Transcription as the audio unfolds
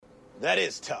That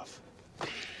is tough.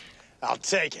 I'll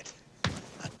take it.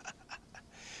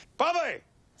 Bobby,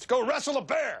 let's go wrestle a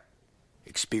bear.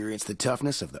 Experience the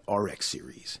toughness of the RX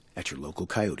series at your local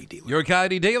Coyote dealer. Your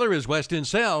Coyote dealer is Weston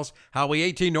Sells, Highway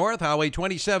 18 North, Highway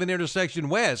 27 intersection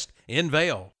west in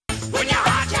Vale. When you're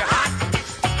hot, you're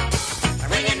hot.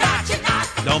 When you're not, you're not.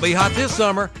 Don't be hot this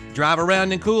summer. Drive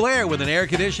around in cool air with an air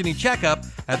conditioning checkup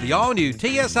at the all-new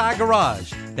TSI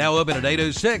Garage. Now open at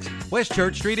 806 West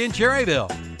Church Street in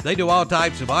Cherryville. They do all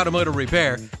types of automotive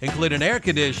repair, including air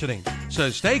conditioning. So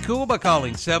stay cool by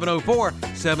calling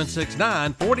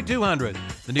 704-769-4200.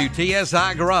 The new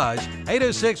TSI Garage,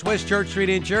 806 West Church Street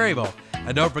in Cherryville.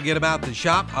 And don't forget about the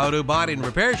shop, Auto Body and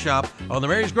Repair Shop on the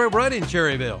Marys Grove Road in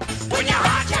Cherryville. When you're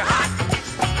hot, you're hot.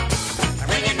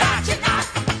 When you're not, you're not.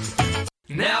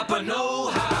 Napa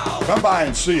know-how. Come by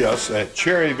and see us at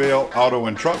Cherryville Auto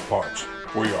and Truck Parts.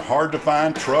 For your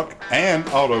hard-to-find truck and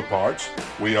auto parts,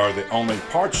 we are the only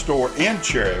parts store in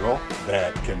Cherryville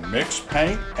that can mix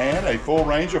paint and a full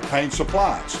range of paint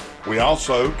supplies. We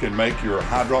also can make your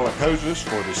hydraulic hoses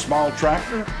for the small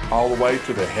tractor all the way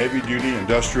to the heavy-duty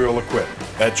industrial equipment.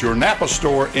 That's your Napa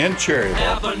store in Cherryville.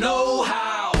 Napa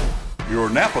know-how. Your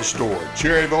Napa store,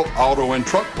 Cherryville Auto and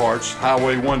Truck Parts,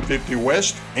 Highway 150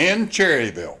 West in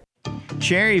Cherryville.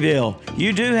 Cherryville,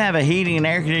 you do have a heating and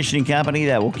air conditioning company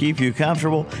that will keep you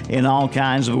comfortable in all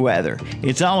kinds of weather.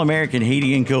 It's All American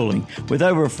Heating and Cooling. With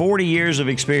over 40 years of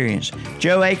experience,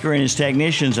 Joe ACRE and his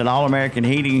technicians at All American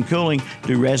Heating and Cooling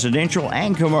do residential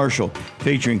and commercial,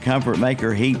 featuring Comfort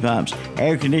Maker heat pumps,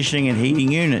 air conditioning and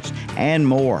heating units, and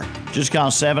more. Just call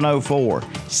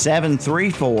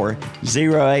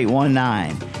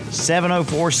 704-734-0819.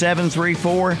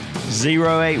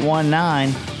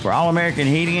 704-734-0819 for All American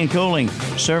Heating and Cooling,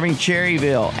 serving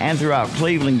Cherryville and throughout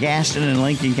Cleveland, Gaston, and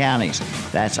Lincoln counties.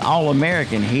 That's All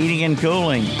American Heating and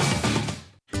Cooling.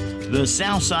 The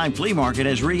Southside Flea Market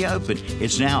has reopened.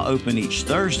 It's now open each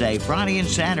Thursday, Friday, and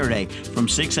Saturday from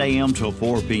 6 a.m. till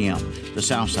 4 p.m. The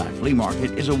Southside Flea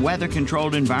Market is a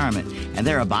weather-controlled environment, and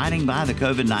they're abiding by the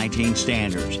COVID-19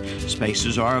 standards.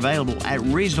 Spaces are available at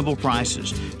reasonable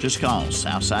prices. Just call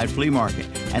Southside Flea Market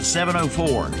at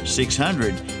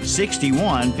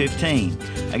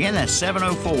 704-600-6115. Again, that's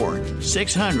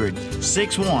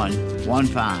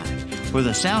 704-600-6115 for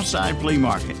the Southside Flea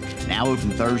Market. Now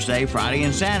open Thursday, Friday,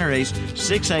 and Saturdays,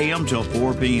 6 a.m. till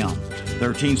 4 p.m.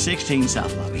 1316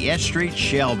 South Lafayette Street,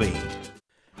 Shelby.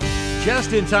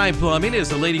 Just in Time Plumbing is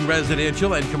the leading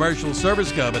residential and commercial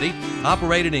service company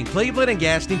operated in Cleveland and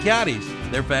Gaston counties.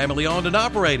 They're family owned and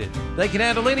operated. They can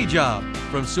handle any job,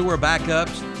 from sewer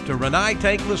backups to Renai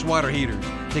tankless water heaters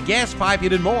to gas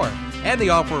piping and more. And they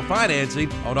offer financing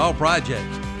on all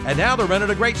projects. And now they're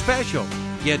running a great special.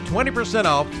 Get 20%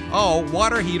 off all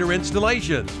water heater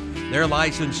installations. Their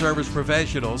licensed service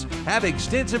professionals have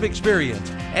extensive experience,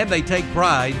 and they take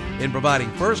pride in providing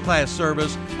first-class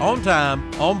service on time,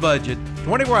 on budget,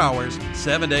 24 hours,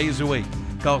 7 days a week.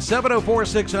 Call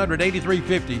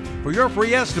 704-600-8350 for your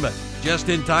free estimate. Just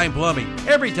in Time Plumbing,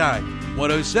 every time.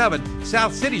 107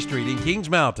 South City Street in Kings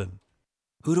Mountain.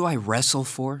 Who do I wrestle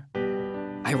for?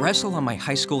 I wrestle on my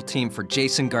high school team for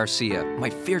Jason Garcia, my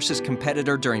fiercest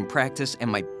competitor during practice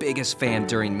and my biggest fan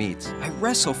during meets. I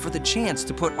wrestle for the chance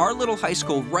to put our little high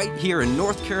school right here in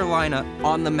North Carolina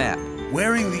on the map.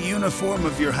 Wearing the uniform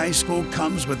of your high school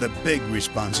comes with a big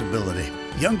responsibility.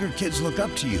 Younger kids look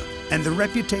up to you, and the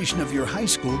reputation of your high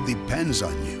school depends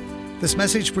on you. This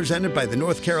message presented by the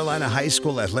North Carolina High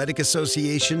School Athletic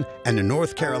Association and the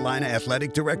North Carolina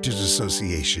Athletic Directors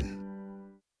Association.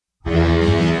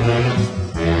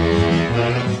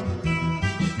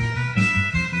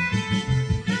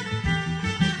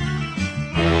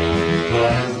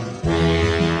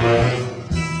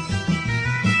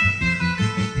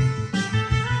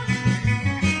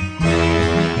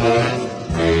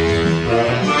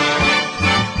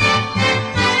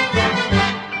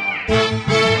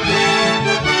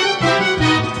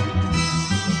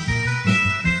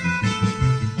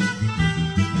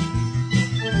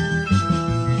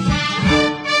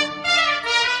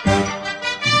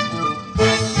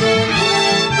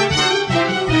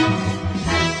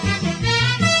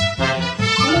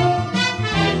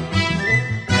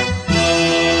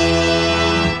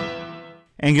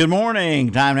 And good morning.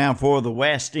 Time now for the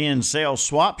West End Sales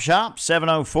Swap Shop,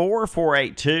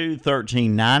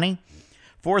 704-482-1390,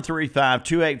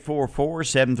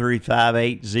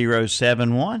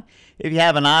 435-2844-735-8071. If you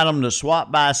have an item to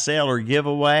swap, buy, sell, or give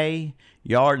away,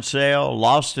 yard sale,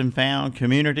 lost and found,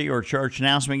 community, or church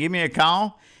announcement, give me a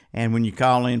call. And when you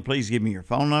call in, please give me your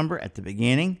phone number at the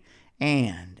beginning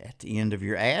and at the end of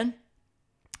your ad.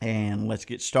 And let's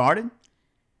get started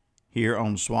here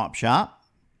on the Swap Shop.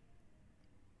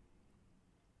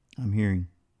 I'm hearing.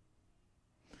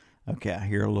 Okay, I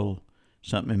hear a little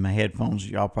something in my headphones.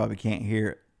 Y'all probably can't hear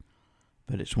it,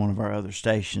 but it's one of our other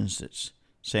stations that's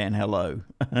saying hello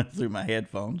through my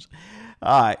headphones.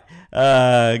 All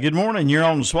right. Good morning. You're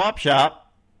on the Swap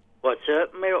Shop. What's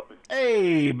up, Milton?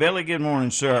 Hey, Billy. Good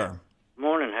morning, sir.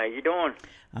 Morning. How you doing?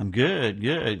 I'm good.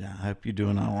 I hope you're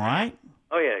doing all right.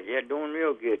 Oh, yeah, doing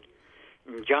real good.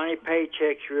 And Johnny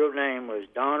Paycheck's real name was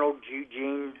Donald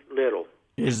Eugene Little.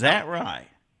 Is that right?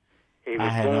 He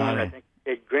was born, I think,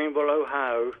 at Greenville,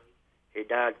 Ohio. He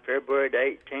died February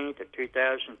the 18th of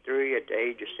 2003 at the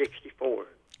age of 64.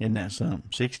 Isn't that something?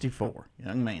 64,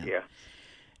 young man. Yeah.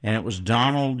 And it was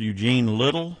Donald Eugene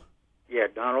Little? Yeah,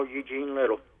 Donald Eugene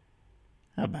Little.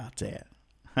 How about that?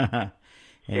 And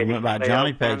he went by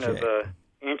Johnny Paycheck. Of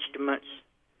instruments,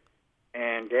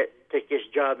 and that took his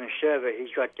job in Chevy.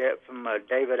 He's got that from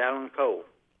David Allen Cole.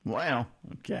 Well,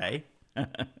 okay.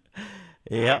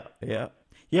 Yeah.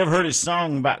 You ever heard his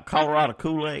song about Colorado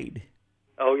Kool-Aid?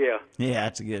 Oh, yeah. Yeah,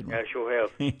 that's a good one. I sure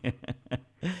have.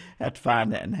 Have to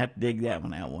find that and have to dig that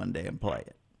one out one day and play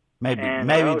it. Maybe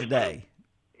today.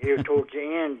 Here towards the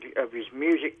end of his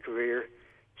music career,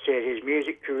 said his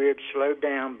music career slowed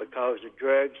down because of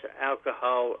drugs,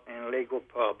 alcohol, and legal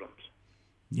problems.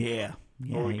 Yeah.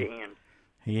 Towards the end.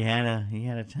 He had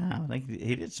a time. I think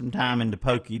he did some time in the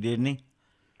pokey, didn't he?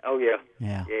 Oh, yeah.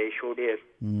 Yeah. Yeah, he sure did.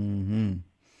 Mm-hmm.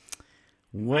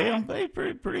 Well,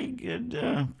 pretty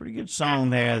good song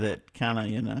there that kind of,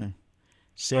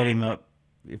 set him up.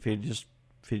 If he'd just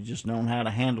known how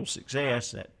to handle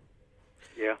success, that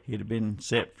he'd have been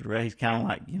set for. He's kind of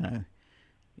like, he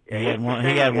had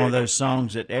one of those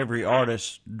songs that every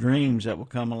artist dreams that will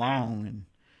come along and,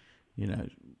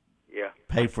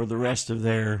 pay for the rest of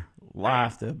their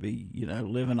life. They'll be,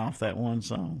 living off that one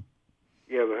song.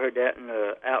 You ever heard that in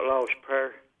the Outlaw's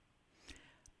Prayer?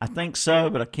 I think so,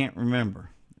 but I can't remember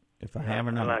if I have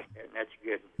or not. I like that. That's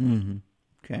good. Mm-hmm.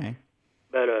 Okay.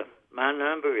 But my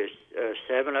number is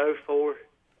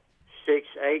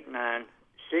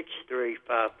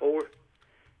 704-689-6354.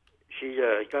 She's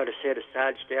got a set of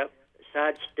side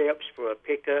steps for a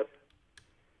pickup,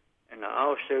 and I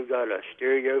also got a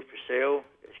stereo for sale.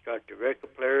 It's got the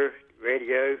record player,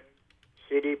 radio,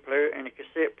 CD player, and a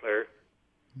cassette player.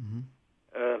 Mm-hmm.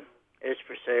 It's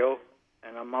for sale,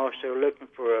 and I'm also looking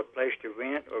for a place to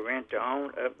rent or rent to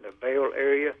own up in the VALE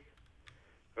area,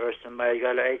 or somebody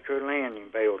got an acre of land in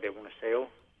VALE they want to sell.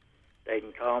 They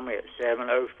can call me at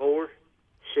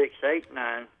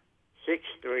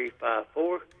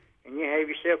 704-689-6354, and you have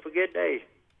yourself a good day.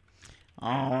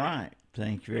 All right.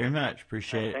 Thank you very much.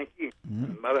 Appreciate it. Thank you.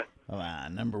 Mm-hmm. Bye-bye. Bye-bye.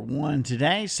 Number one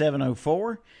today,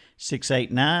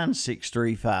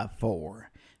 704-689-6354.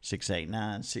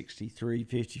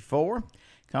 689-6354.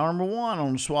 Call number one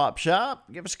on the Swap Shop.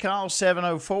 Give us a call,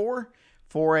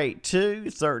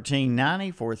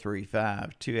 704-482-1390,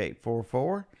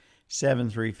 435-2844,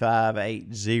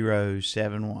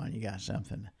 735-8071. You got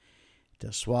something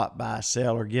to swap, buy,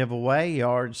 sell, or give away,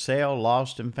 yard sale,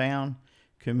 lost and found,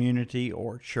 community,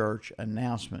 or church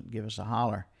announcement. Give us a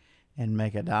holler and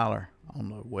make $1 on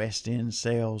the West End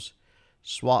Sales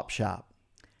Swap Shop.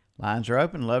 Lines are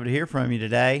open. Love to hear from you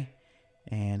today.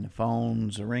 And the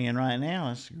phones are ringing right now.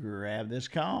 Let's grab this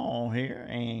call here.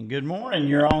 And good morning.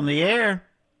 You're on the air.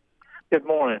 Good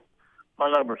morning. My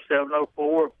number is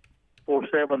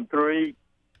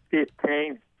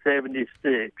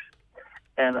 704-473-1576.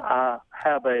 And I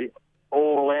have a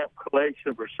oil lamp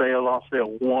collection for sale. I'll sell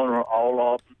one or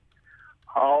all of them.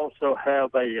 I also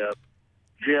have a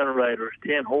generator. It's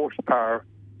 10 horsepower,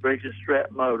 friction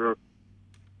strap motor.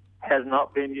 Has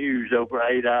not been used over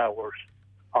 8 hours.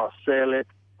 I'll sell it,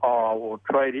 or I will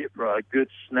trade it for a good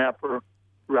snapper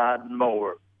riding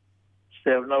mower.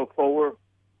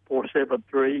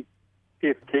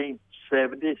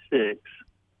 704-473-1576.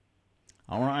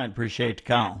 All right. Appreciate the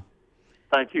call.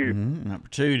 Thank you. Mm-hmm. Number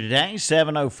two today,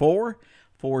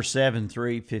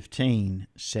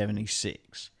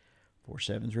 704-473-1576.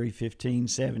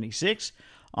 473-1576.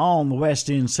 On the West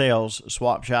End Sales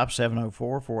Swap Shop,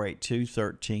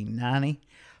 704-482-1390,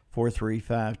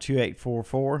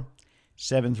 435-2844,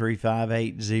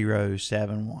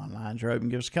 735-8071. Lines are open.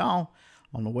 Give us a call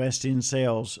on the West End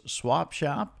Sales Swap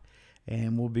Shop,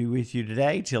 and we'll be with you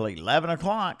today till 11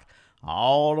 o'clock,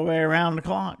 all the way around the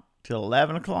clock till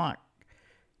 11 o'clock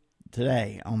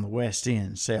today on the West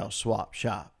End Sales Swap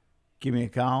Shop. Give me a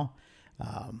call.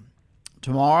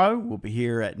 Tomorrow we'll be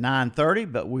here at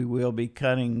 9:30, but we will be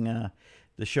cutting the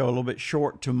show a little bit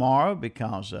short tomorrow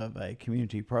because of a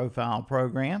community profile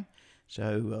program.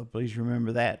 So please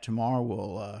remember that. Tomorrow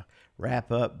we'll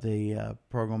wrap up the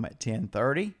program at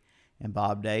 10:30, and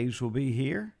Bob Daves will be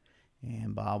here.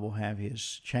 And Bob will have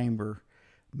his Chamber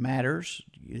Matters,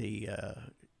 the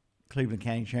Cleveland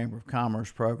County Chamber of Commerce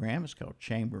program. It's called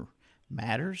Chamber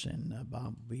Matters, and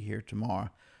Bob will be here tomorrow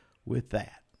with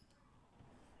that.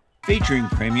 Featuring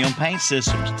premium paint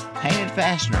systems, painted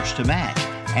fasteners to match,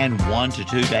 and 1 to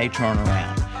 2 day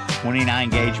turnaround. 29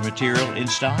 gauge material in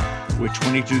stock with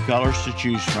 22 colors to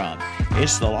choose from.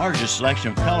 It's the largest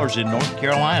selection of colors in North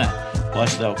Carolina.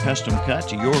 Plus, they'll custom cut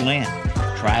to your length.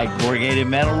 Try corrugated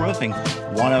metal roofing.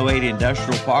 108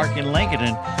 Industrial Park in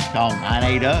Lincoln. Call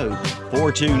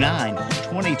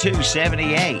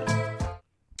 980-429-2278.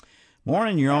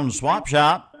 Morning, you're on the Swap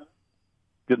Shop.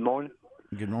 Good morning.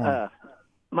 Good morning.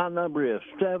 My number is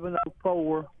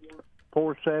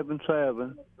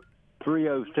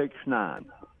 704-477-3069.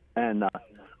 And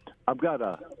I've got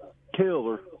a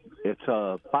tiller. It's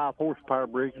a 5 horsepower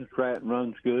Briggs & Stratton,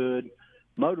 runs good.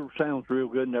 Motor sounds real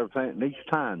good and everything. It needs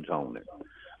tines on it.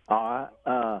 All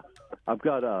right. I've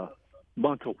got a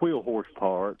bunch of wheel horse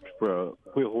parts for a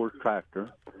wheel horse tractor.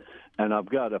 And I've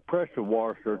got a pressure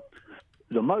washer.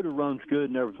 The motor runs good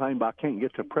and everything, but I can't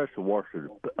get the pressure washer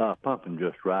pumping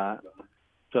just right.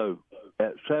 So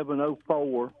at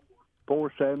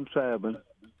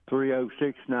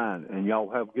 704-477-3069. And y'all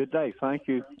have a good day. Thank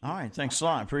you. All right. Thanks a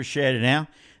lot. Appreciate it now.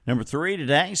 Number 3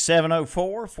 today,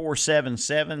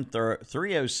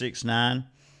 704-477-3069.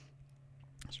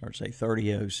 Start to say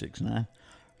 3069.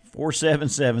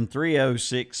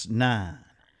 477-3069.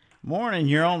 Morning.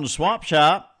 You're on the Swap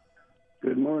Shop.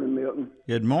 Good morning, Milton.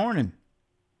 Good morning.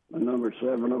 My number is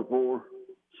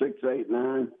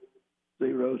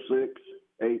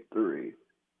 704-689-0683.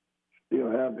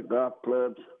 Still have the golf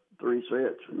clubs, 3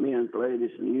 sets, men's,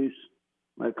 ladies, and youth.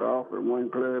 Make offer 1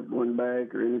 club, 1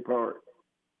 bag, or any part.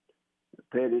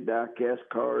 Petty die-cast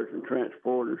cars and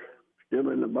transporters still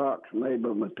in the box, made by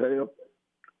Mattel.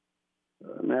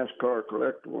 NASCAR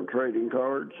collectible and trading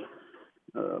cards.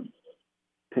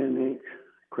 10-inch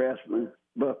Craftsman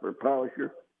buffer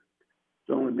polisher.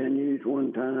 It's only been used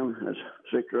 1 time. Has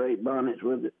 6 or 8 bonnets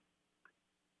with it.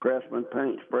 Craftsman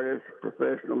paint sprayers,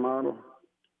 professional model.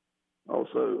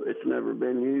 Also, it's never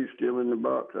been used, still in the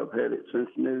box. I've had it since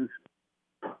new.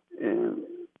 And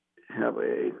have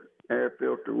a air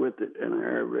filter with it and an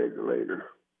air regulator.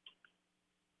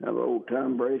 Have an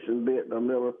old-time bracing bit by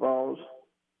Miller Falls.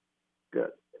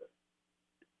 Got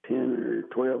 10 or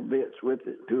 12 bits with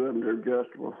it. 2 of them are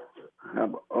adjustable.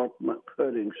 Have an ultimate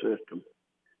putting system.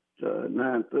 It's a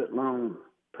 9-foot long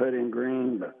putting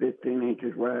green by 15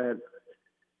 inches wide.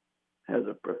 Has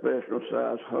a professional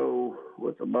size hole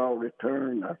with a ball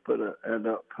return. I put an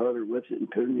adult putter with it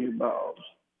and 2 new balls.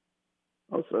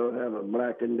 Also have a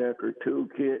Black & Decker tool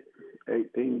kit,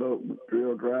 18-bolt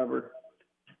drill driver,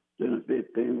 then a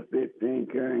 15-15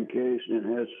 carrying case, and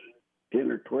it has 10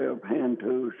 or 12 hand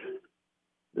tools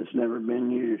that's never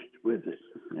been used with it.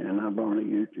 And I've only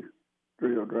used the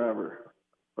drill driver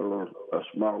a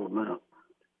small amount.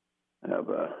 I have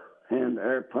a hand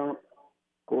air pump,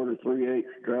 1/4 3/8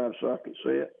 drive socket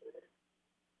set,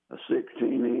 a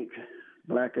 16-inch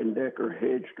Black & Decker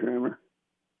hedge trimmer,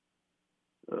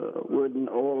 wooden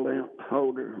oil lamp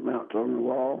holder mounts on the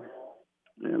wall,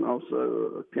 and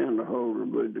also a candle holder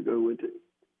wood to go with it.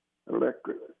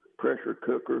 Electric pressure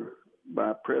cooker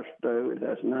by Presto. It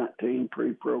has 19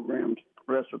 pre-programmed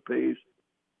recipes,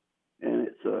 and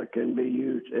it can be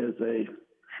used as a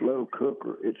slow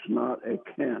cooker. It's not a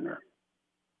canner.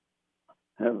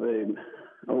 Have a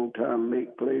old-time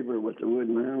meat cleaver with a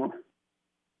wooden handle.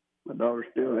 My daughter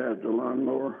still has the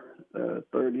lawnmower,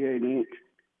 38-inch,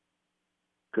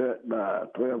 cut by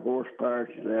 12 horsepower.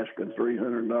 She's asking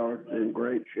 $300. It's in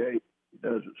great shape. It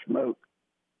doesn't smoke.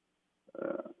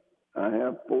 I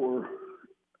have 4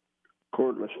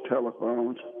 cordless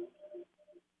telephones.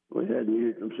 We hadn't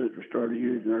used them since we started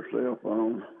using our cell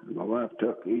phone. My wife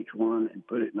took each one and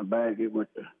put it in a baggie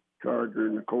with the charger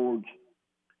and the cords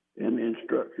and the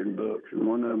instruction books. And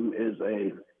one of them is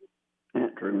a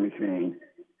answering machine.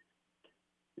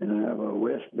 And I have a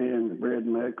West Bend bread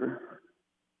maker,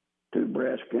 2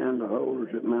 brass candle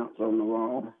holders that mounts on the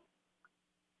wall.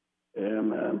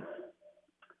 And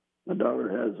my daughter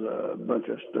has a bunch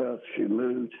of stuff she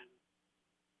moved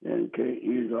and can't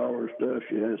use all her stuff.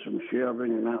 She has some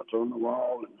shelving and mounts on the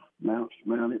wall and mounts to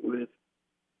mount it with.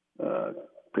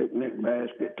 Picnic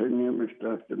basket, too numerous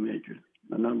stuff to mention.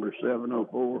 My number is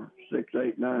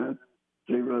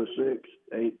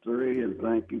 704-689-0683, and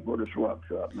thank you for the swap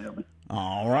shop, Melvin.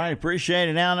 All right, appreciate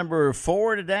it. Now, number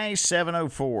 4 today,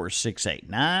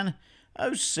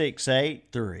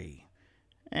 704-689-0683.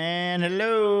 And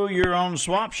hello, you're on the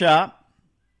Swap Shop.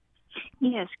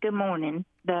 Yes, good morning.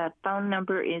 The phone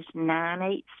number is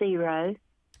 980-688-8200.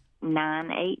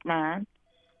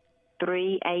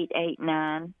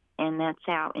 989-3889, and that's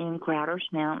out in Crowder's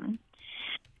Mountain.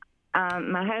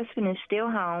 My husband is still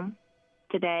home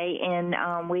today, and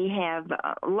we have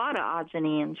a lot of odds and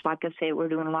ends. Like I said, we're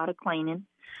doing a lot of cleaning,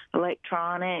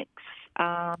 electronics,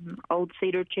 old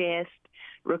cedar chest,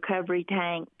 recovery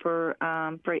tank for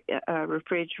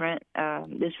refrigerant.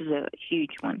 This is a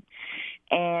huge one.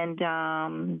 And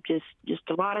just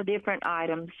a lot of different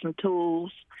items, some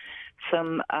tools,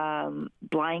 some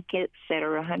blankets that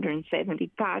are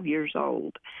 175 years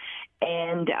old.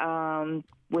 And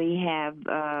we have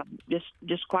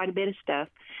just quite a bit of stuff.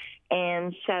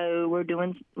 And so we're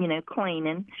doing,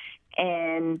 cleaning.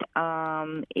 And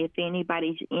if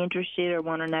anybody's interested or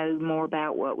want to know more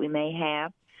about what we may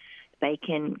have, they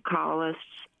can call us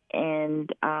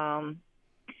and,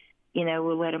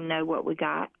 we'll let them know what we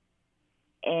got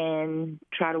and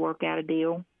try to work out a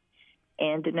deal.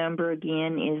 And the number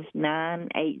again is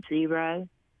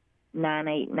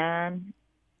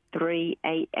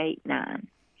 980-989-3889.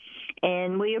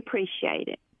 And we appreciate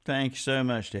it. Thank you so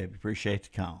much, Debbie. Appreciate the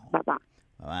call. Bye-bye.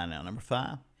 Bye-bye. Now, number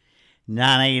 5,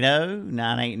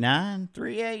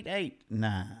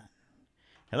 980-989-3889.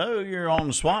 Hello, you're on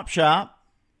the Swap Shop.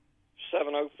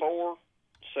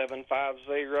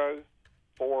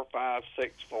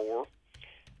 704-750-4564.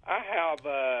 I have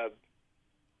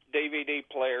DVD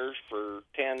players for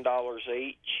 $10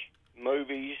 each,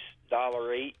 movies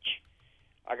 $1 each.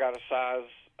 I got a size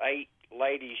 8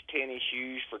 ladies tennis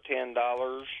shoes for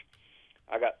 $10.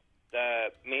 I got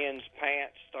men's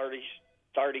pants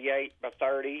 38 by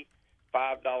 30,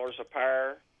 $5 a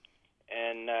pair.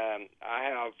 And I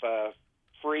have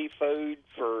free food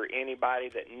for anybody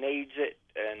that needs it,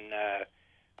 and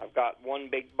I've got one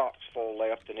big box full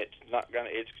left, and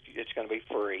it's gonna be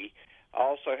free. I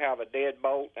also have a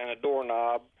deadbolt and a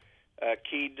doorknob,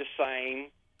 keyed the same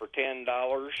for $10,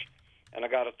 and I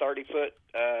got a 30-foot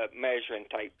measuring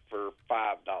tape for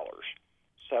 $5.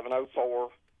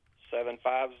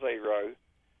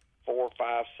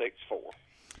 704-750-4564.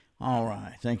 All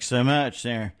right, thanks so much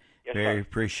there. Yes, Very sir.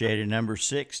 appreciated. Number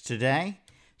 6 today,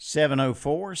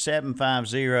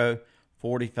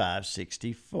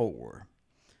 704-750-4564.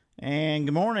 And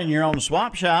good morning, you're on the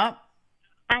Swap Shop.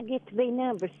 I get to be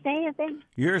number 7.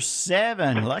 You're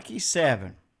 7, lucky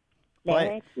 7.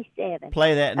 Lucky 7.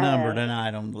 Play that number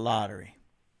tonight on the lottery.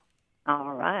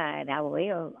 All right, I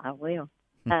will.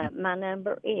 My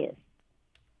number is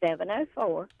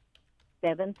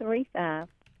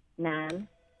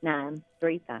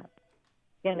 704-735-9935.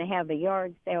 Going to have a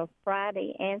yard sale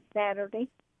Friday and Saturday.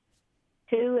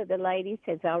 2 of the ladies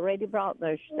has already brought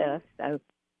their stuff, so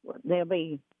there'll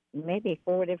be maybe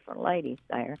 4 different ladies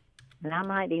there. And I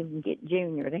might even get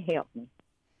Junior to help me.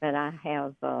 But I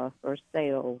have for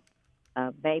sale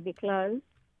baby clothes,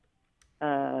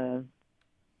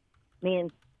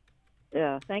 men's,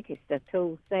 I think it's the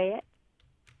tool set,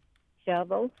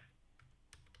 shovels,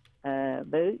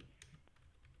 boots,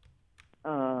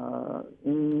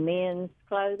 men's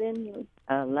clothing,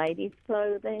 ladies'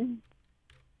 clothing,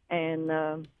 and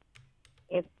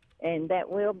that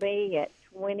will be at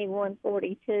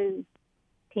 2142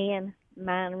 10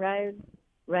 Mine Road,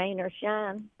 rain or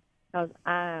shine, because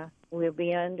I will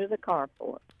be under the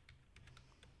carport.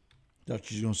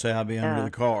 Thought you was going to say I'll be under the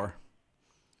car.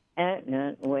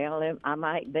 Well, I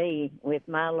might be with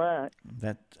my luck.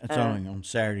 That's only on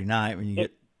Saturday night when you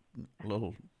get a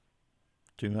little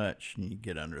too much and you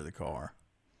get under the car.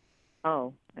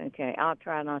 Oh, okay. I'll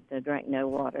try not to drink no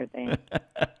water then.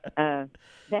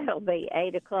 That'll be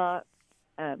 8 o'clock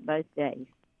both days.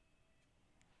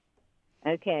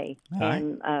 Okay. All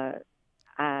and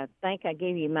I think I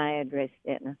gave you my address,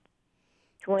 didn't I?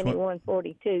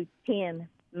 2142 10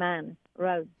 Mine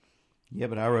Road. Yeah,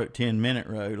 but I wrote 10-minute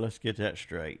road. Let's get that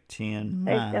straight. 10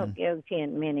 Let's mile. don't go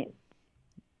 10 minutes.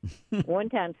 One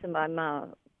time somebody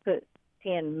put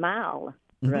 10 mile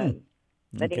road,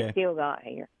 but Okay. it still got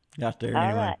here. Got there All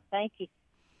anyway. right. Thank you.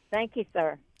 Thank you,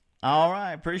 sir. All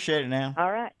right. Appreciate it now.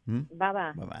 All right.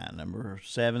 Bye-bye. Bye-bye. Number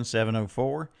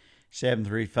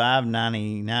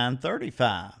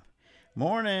 7-704-735-9935.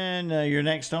 Morning. You're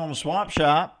next on the Swap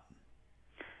Shop.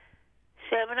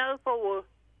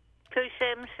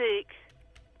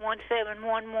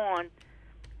 704-276-1711.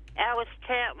 Alice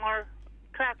Tatler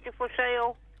tractor for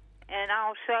sale, and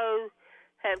also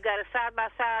have got a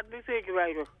side-by-side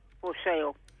refrigerator for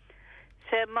sale.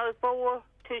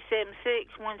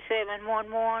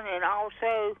 704-276-1711, and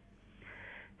also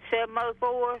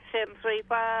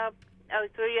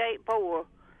 704-735-0384.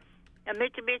 A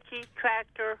Mitsubishi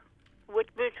tractor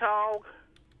with bush hog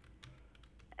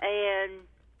and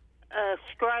a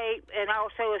scrape, and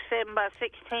also a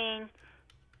 7x16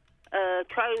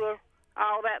 trailer,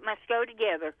 all that must go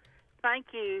together.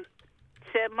 Thank you.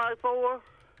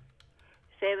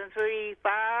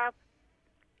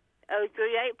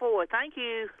 704-735-0384. Thank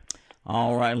you.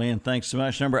 All right, Lynn, thanks so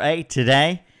much. Number 8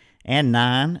 today and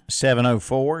 9,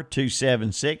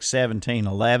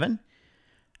 704-276-1711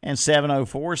 and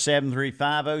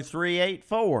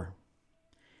 704-735-0384.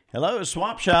 Hello,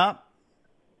 Swap Shop.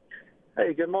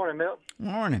 Hey, good morning, Milton.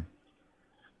 Morning.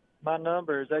 My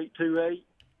number is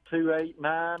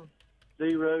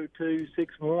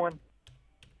 828-289-0261.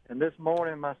 And this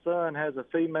morning, my son has a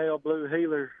female blue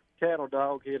heeler cattle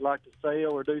dog he'd like to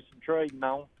sell or do some trading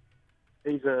on.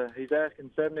 He's asking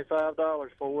 $75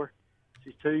 for her.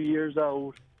 She's 2 years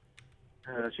old.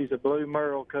 She's a blue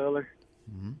merle color.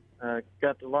 Mm-hmm.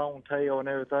 Got the long tail and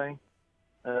everything.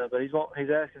 But he's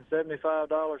asking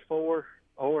 $75 for her,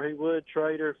 or he would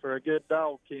trade her for a good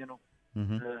dog kennel.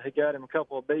 Mm-hmm. He got him a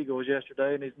couple of beagles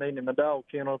yesterday, and he's needing him a dog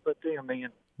kennel to put them in.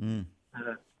 Mm.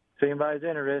 If anybody's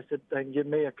interested, they can give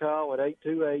me a call at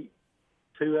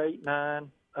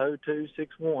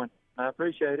 828-289-0261. I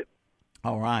appreciate it.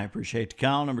 All right, appreciate the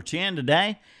call. Number 10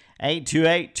 today,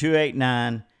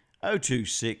 828-289-0261,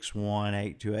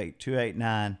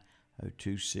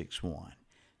 828-289-0261.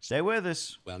 Stay with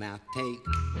us. Well, now take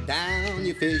down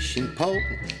your fishing pole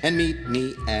and meet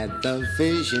me at the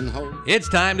fishing hole. It's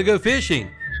time to go fishing.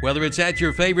 Whether it's at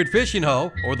your favorite fishing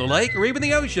hole or the lake or even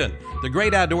the ocean, the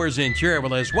Great Outdoors in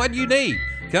Cherryville has what you need.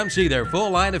 Come see their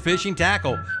full line of fishing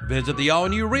tackle. Visit the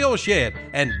all-new reel shed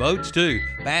and boats too.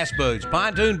 Bass boats,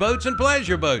 pontoon boats, and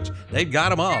pleasure boats. They've got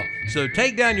them all. So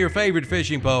take down your favorite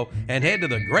fishing pole and head to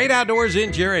the Great Outdoors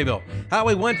in Cherryville.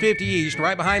 Highway 150 East,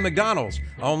 right behind McDonald's.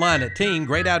 Online at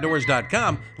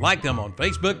teamgreatoutdoors.com. Like them on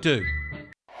Facebook too.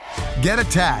 Get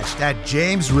attached at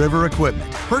James River Equipment.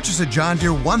 Purchase a John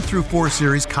Deere 1 through 4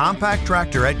 Series compact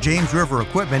tractor at James River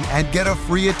Equipment and get a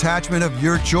free attachment of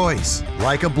your choice,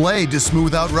 like a blade to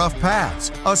smooth out rough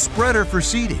paths, a spreader for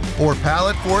seating, or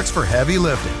pallet forks for heavy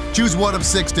lifting. Choose one of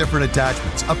 6 different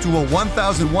attachments, up to a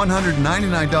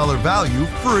 $1,199 value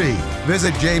free.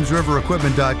 Visit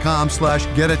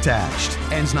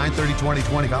jamesriverequipment.com/getattached. Ends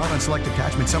 9/30/2020. Valid on select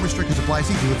attachments. Some restrictions apply.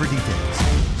 See dealer for details.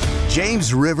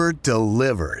 James River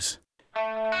delivers.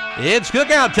 It's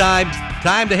cookout time.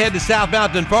 Time to head to South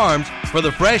Mountain Farms for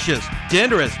the freshest,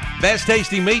 tenderest, best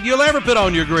tasting meat you'll ever put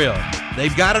on your grill.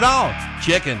 They've got it all.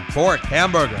 Chicken, pork,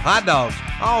 hamburger, hot dogs,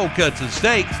 all cuts of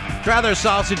steak. Try their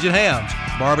sausage and hams,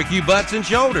 barbecue butts and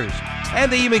shoulders.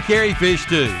 And they even carry fish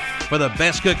too. For the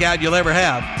best cookout you'll ever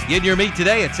have, get your meat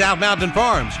today at South Mountain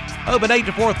Farms. Open 8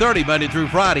 to 4:30 Monday through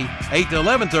Friday, 8 to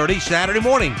 11:30 Saturday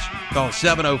mornings. Call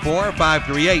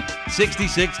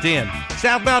 704-538-6610.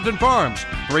 South Mountain Farms,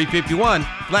 351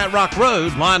 Flat Rock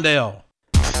Road, Lawndale.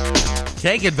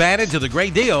 Take advantage of the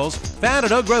great deals found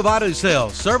at Oak Grove Auto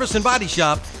Sales, Service and Body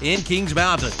Shop in Kings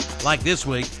Mountain. Like this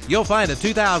week, you'll find a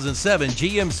 2007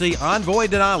 GMC Envoy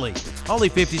Denali, only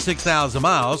 56,000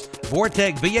 miles,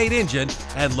 Vortec V8 engine,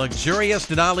 and luxurious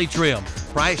Denali trim,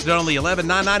 priced at only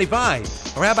 $11,995.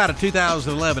 Or how about a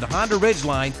 2011 Honda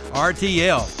Ridgeline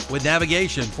RTL with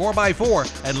navigation, 4x4,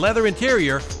 and leather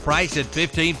interior, priced at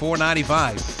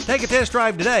 $15,495. Take a test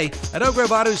drive today at Oak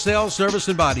Grove Auto Sales, Service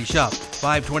and Body Shop,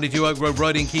 522 Oak Grove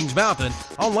Road in Kings Mountain,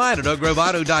 online at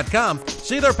oakgroveauto.com.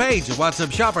 See their page at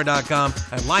whatsupshopper.com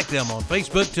and like them on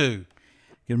Facebook too.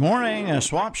 Good morning,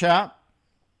 Swap Shop.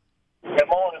 Good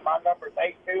morning. My number is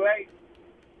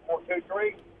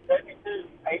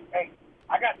 828-423-7288.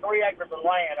 I got 3 acres of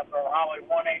land up on Highway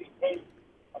 182.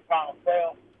 I'm trying to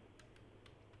sell.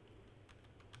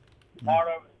 Part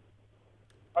of it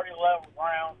pretty level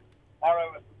ground. Part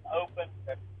of it open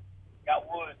that's got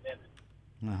woods in it.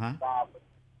 Uh-huh.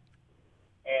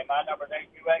 And my number is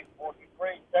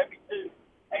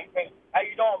 828-423-7288. How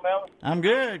you doing, Milton? I'm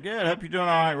good. Hope you're doing all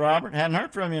right, Robert. Hadn't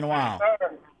heard from you in a while.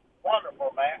 Sir,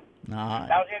 wonderful, man. All right.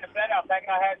 I was in the bed. I think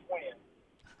I had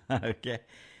twins. Okay.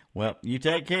 Well, you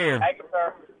take care. Thank you,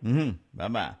 sir.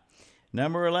 Bye-bye.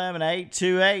 Number 11,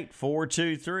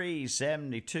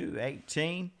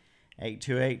 828-423-7218.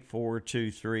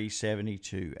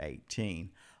 828-423-7218.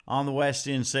 On the West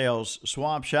End Sales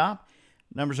Swap Shop,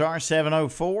 numbers are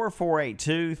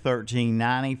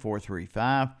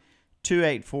 704-482-1390,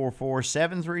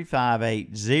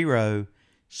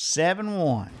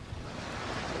 435-2844-735-8071.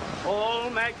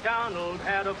 Old MacDonald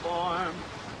had a farm,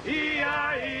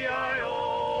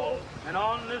 E-I-E-I-O. And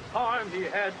on this farm he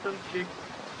had some chicks,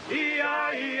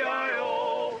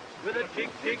 E-I-E-I-O. With a tick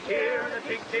here and a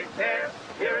tick there.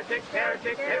 Here a tick, there a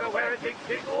tick, everywhere a tick.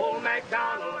 Old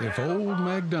MacDonald. If old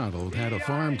MacDonald had a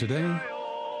farm today,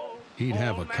 he'd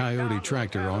have a Coyote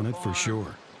tractor on it for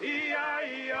sure.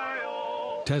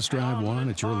 Test drive one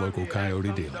at your local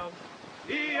Coyote dealer.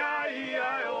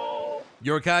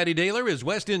 Your Coyote dealer is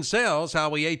West End Sales,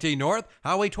 Highway 18 North,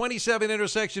 Highway 27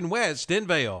 intersection west in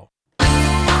Vale.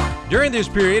 During this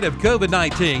period of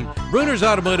COVID-19, Bruner's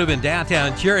Automotive in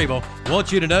downtown Cherryville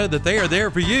wants you to know that they are there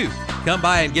for you. Come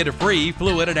by and get a free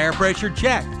fluid and air pressure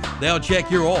check. They'll check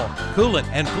your oil, coolant,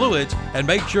 and fluids and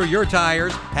make sure your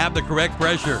tires have the correct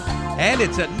pressure. And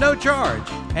it's at no charge.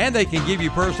 And they can give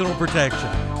you personal protection.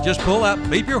 Just pull up,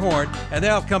 beep your horn, and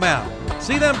they'll come out.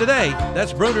 See them today.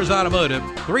 That's Bruner's Automotive,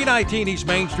 319 East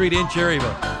Main Street in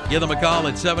Cherryville. Give them a call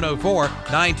at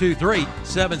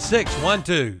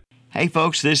 704-923-7612. Hey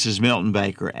folks, this is Milton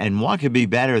Baker, and what could be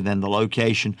better than the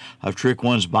location of Trick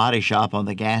One's Body Shop on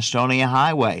the Gastonia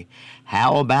Highway?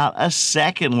 How about a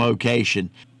second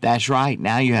location? That's right,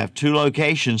 now you have two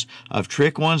locations of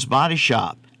Trick One's Body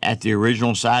Shop at the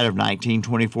original site of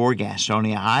 1924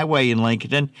 Gastonia Highway in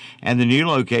Lincoln and the new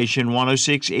location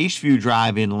 106 Eastview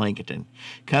Drive in Lincoln.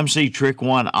 Come see Trick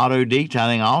One Auto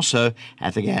Detailing also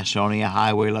at the Gastonia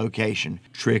Highway location.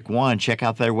 Trick One, check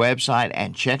out their website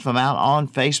and check them out on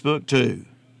Facebook too.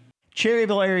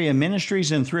 Cherryville Area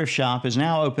Ministries and Thrift Shop is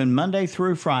now open Monday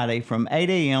through Friday from 8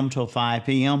 a.m. till 5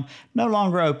 p.m., no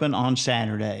longer open on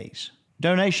Saturdays.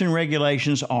 Donation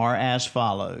regulations are as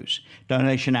follows.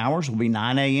 Donation hours will be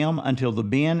 9 a.m. until the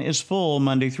bin is full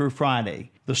Monday through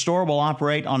Friday. The store will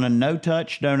operate on a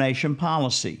no-touch donation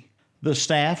policy. The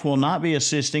staff will not be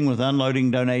assisting with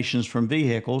unloading donations from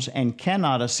vehicles and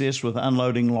cannot assist with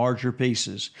unloading larger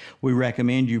pieces. We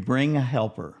recommend you bring a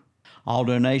helper. All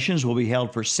donations will be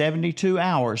held for 72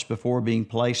 hours before being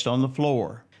placed on the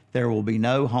floor. There will be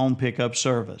no home pickup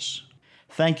service.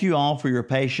 Thank you all for your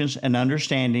patience and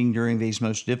understanding during these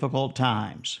most difficult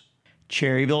times.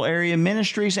 Cherryville Area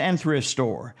Ministries and Thrift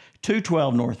Store,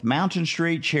 212 North Mountain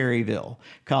Street, Cherryville.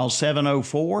 Call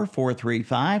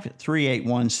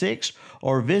 704-435-3816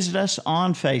 or visit us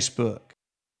on Facebook.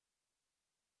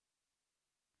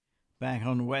 Back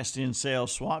on the West End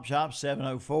Sales Swap Shop,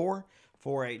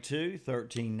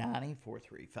 704-482-1390,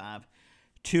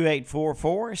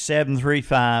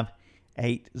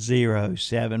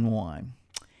 435-2844-735-8071.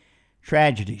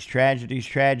 Tragedies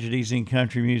in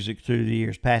country music through the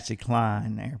years. Patsy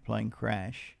Cline, airplane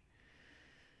crash.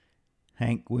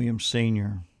 Hank Williams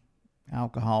Sr.,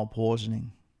 alcohol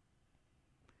poisoning.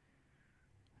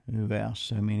 Who else?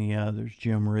 So many others.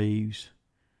 Jim Reeves,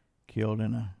 killed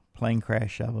in a plane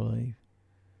crash, I believe.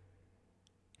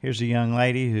 Here's a young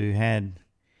lady who had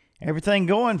everything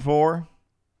going for her,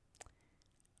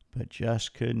 but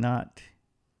just could not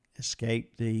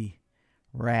escape the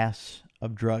wrath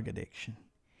of drug addiction.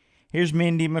 Here's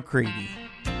Mindy McCready.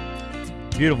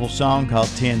 Beautiful song called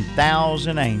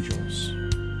 10,000 Angels.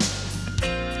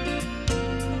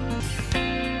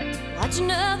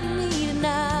 Watching over me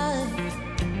tonight.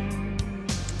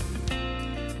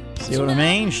 See what I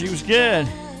mean? She was good.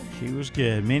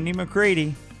 Mindy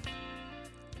McCready.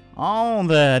 On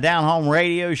the Down Home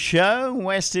Radio Show,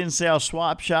 West End Sales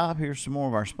Swap Shop. Here's some more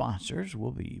of our sponsors. We'll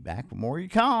be back with more of your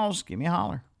calls. Give me a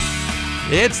holler.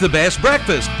 It's the best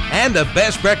breakfast and the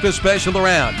best breakfast special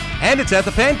around. And it's at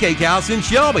the Pancake House in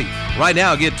Shelby. Right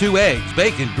now, get 2 eggs,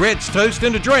 bacon, grits, toast,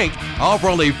 and a drink, all for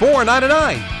only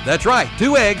 $4.99. That's right,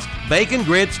 2 eggs, bacon,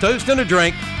 grits, toast, and a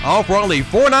drink, all for only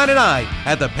 $4.99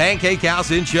 at the Pancake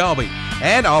House in Shelby.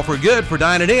 And all for good for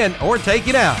dining in or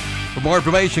taking out. For more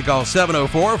information, call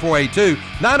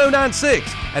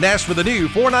 704-482-9096 and ask for the new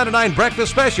 $4.99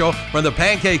 breakfast special from the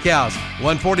Pancake House,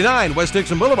 149 West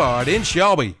Dixon Boulevard in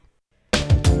Shelby.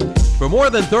 For more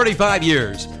than 35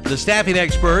 years, the staffing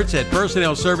experts at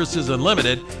Personnel Services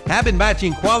Unlimited have been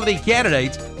matching quality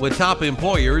candidates with top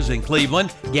employers in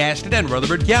Cleveland, Gaston, and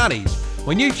Rutherford counties.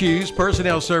 When you choose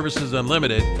Personnel Services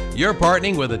Unlimited, you're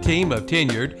partnering with a team of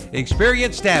tenured,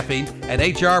 experienced staffing and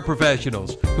HR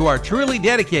professionals who are truly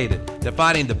dedicated to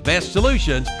finding the best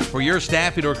solutions for your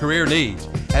staffing or career needs.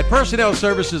 At Personnel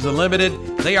Services Unlimited,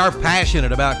 they are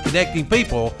passionate about connecting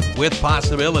people with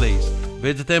possibilities.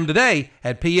 Visit them today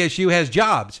at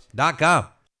psuhasjobs.com.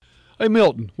 Hey,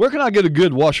 Milton, where can I get a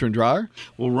good washer and dryer?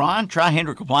 Well, Ron, try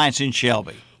Hendrick Appliance in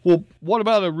Shelby. Well, what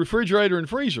about a refrigerator and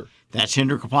freezer? That's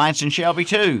Hendrick Appliance in Shelby,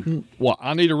 too. Well,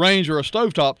 I need a range or a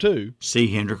stovetop, too. See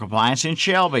Hendrick Appliance in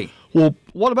Shelby. Well,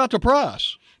 what about the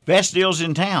price? Best deals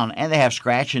in town, and they have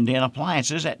scratch and dent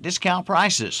appliances at discount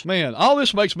prices. Man, all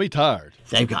this makes me tired.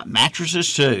 They've got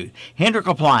mattresses, too. Hendrick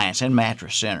Appliance and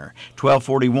Mattress Center,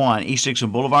 1241 East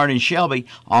Dixon Boulevard in Shelby,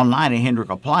 online at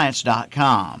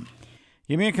hendrickappliance.com.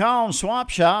 Give me a call on Swap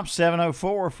Shop,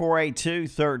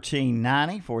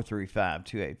 704-482-1390,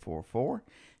 435-2844,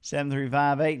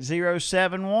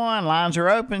 735-8071. Lines are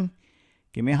open.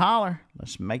 give me a holler.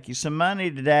 Let's make you some money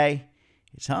today.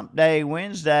 It's Hump Day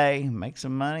Wednesday. Make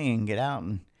some money and get out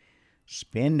and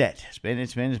spend it. Spend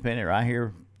it right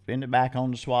here. Spend it back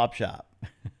on the swap shop.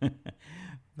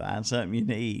 Find something you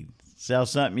need. Sell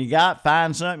something you got.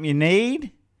 Find something you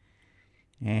need.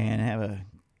 And have a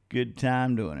good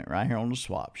time doing it right here on the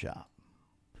swap shop.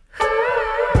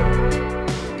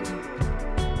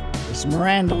 It's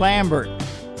Miranda Lambert.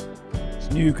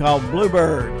 It's new called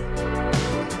Bluebird.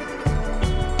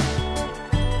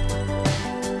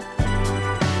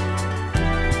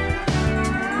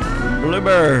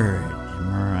 Bluebird,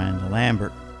 Miranda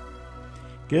Lambert.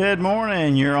 Good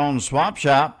morning. You're on the swap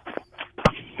shop.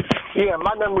 Yeah,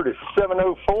 my number is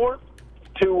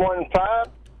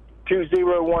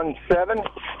 704-215-2017.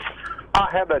 I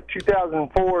have a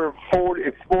 2004 Ford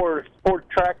Explorer Sport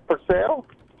Track for sale.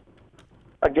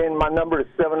 Again, my number is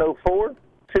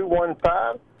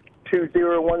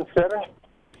 704-215-2017.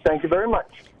 Thank you very much.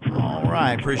 All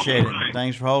right, appreciate it.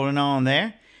 Thanks for holding on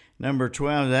there. Number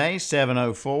 12 today,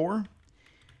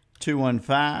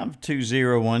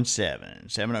 704-215-2017.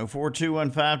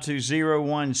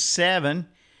 704-215-2017.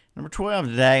 Number 12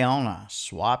 today on a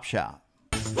swap shop.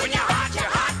 When you're hot, you're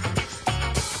hot.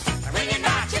 When you're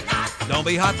not, you're not. Don't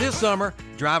be hot this summer.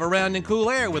 Drive around in cool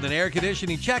air with an air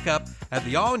conditioning checkup at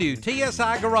the all-new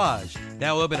TSI Garage.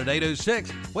 Now open at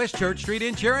 806 West Church Street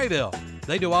in Cherryville.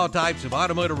 They do all types of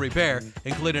automotive repair,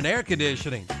 including air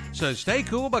conditioning. So stay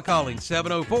cool by calling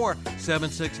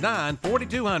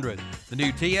 704-769-4200. The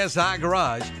new TSI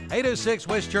Garage, 806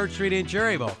 West Church Street in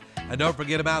Cherryville. And don't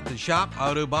forget about the Shop,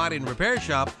 Auto Body and Repair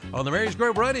Shop on the Marys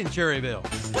Grove Road in Cherryville.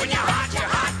 When you're hot, you're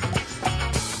hot.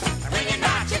 When you're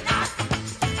not, you're not.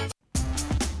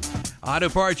 Auto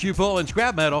Parts You Pull and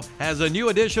Scrap Metal has a new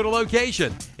additional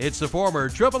location. It's the former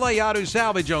AAA Auto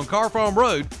Salvage on Car Farm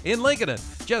Road in Lincoln.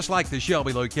 Just like the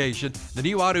Shelby location, the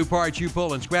new Auto Parts You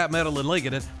Pull and Scrap Metal in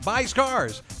Lincoln buys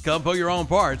cars. Come pull your own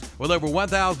parts. With over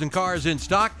 1,000 cars in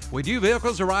stock, with new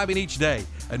vehicles arriving each day.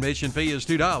 Admission fee is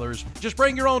 $2. Just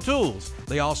bring your own tools.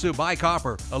 They also buy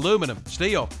copper, aluminum,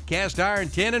 steel, cast iron,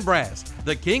 tin, and brass.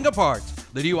 The king of parts.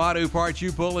 The new Auto Parts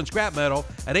You Pull and Scrap Metal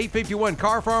at 851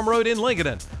 Car Farm Road in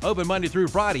Lincoln. Open Monday through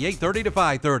Friday, 8:30 to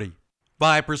 5:30.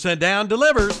 5% down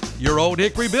delivers your old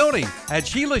Hickory building at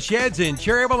Sheila Sheds in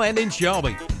Cherryville and in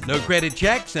Shelby. No credit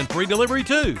checks and free delivery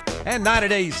too. And 90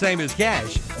 days same as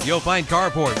cash. You'll find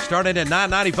carports starting at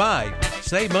 $9.95.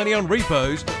 Save money on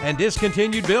repos and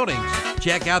discontinued buildings.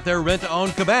 Check out their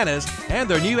rent-to-own cabanas and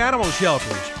their new animal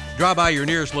shelters. Drop by your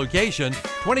nearest location,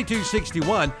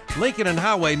 2261 Lincoln and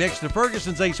Highway next to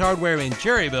Ferguson's Ace Hardware in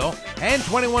Cherryville, and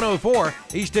 2104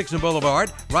 East Dixon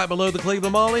Boulevard right below the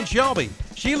Cleveland Mall in Shelby.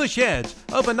 Sheila Sheds,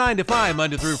 open 9 to 5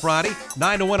 Monday through Friday,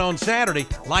 9 to 1 on Saturday.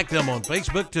 Like them on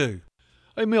Facebook too.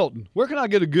 Hey, Milton, where can I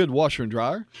get a good washer and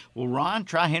dryer? Well, Ron,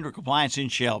 try Hendrick Appliance in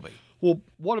Shelby. Well,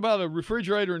 what about a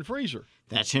refrigerator and freezer?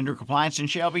 That's Hendrick Appliance in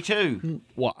Shelby, too.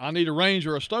 Well, I need a range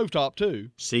or a stovetop,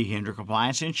 too. See Hendrick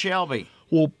Appliance in Shelby.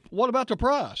 Well, what about the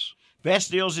price?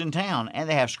 Best deals in town, and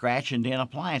they have scratch and dent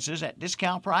appliances at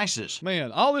discount prices.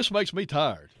 Man, all this makes me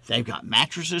tired. They've got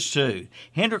mattresses, too.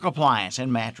 Hendrick Appliance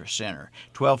and Mattress Center,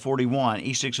 1241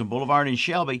 East Dixon Boulevard in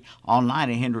Shelby,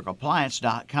 online at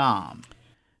hendrickappliance.com.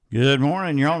 Good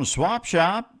morning. You're on the swap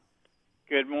shop.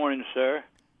 Good morning, sir.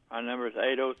 My number is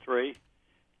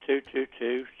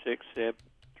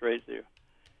 803-222-6730.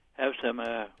 Have some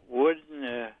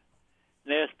wooden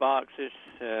nest boxes.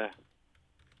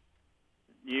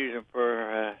 Use them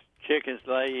for chickens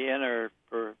lay in or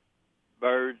for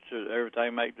birds or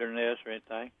everything make their nest or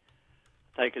anything.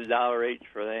 Take $1 each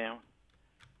for them.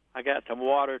 I got some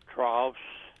water troughs.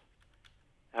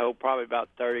 I hold probably about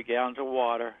 30 gallons of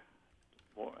water.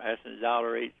 That's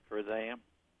 $1 each for them.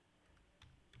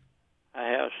 I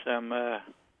have some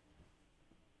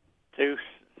 2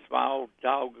 small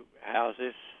dog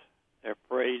houses. They're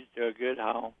free to a good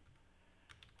home.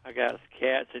 I got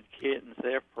cats and kittens.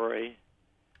 They're free.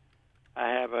 I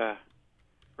have a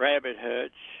rabbit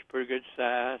hutch, pretty good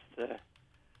size.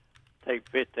 Take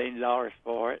 $15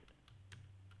 for it.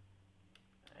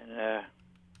 And I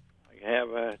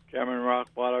have a German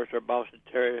Rottweilers or Boston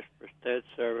Terriers for stud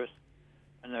service.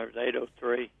 And there's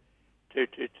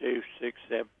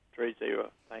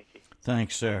 803-222-6730. Thank you.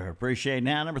 Thanks, sir. Appreciate it.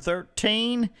 Now, number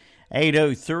 13,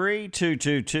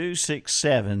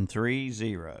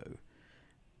 803-222-6730.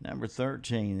 Number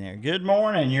 13 there. Good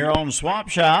morning. You're on the swap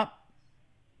shop.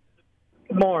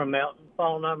 Good morning, Milton.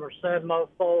 Phone number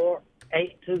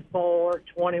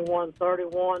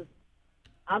 704-824-2131.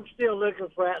 I'm still looking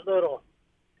for that little,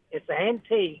 it's an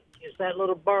antique. It's that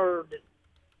little bird that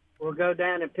will go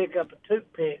down and pick up a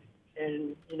toothpick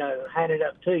and, hand it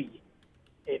up to you.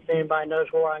 If anybody knows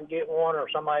where I can get one or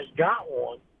somebody's got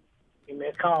one, give me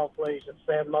a call, please, at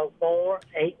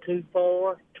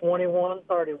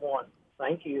 704-824-2131.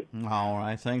 Thank you. All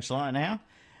right. Thanks a lot. Now,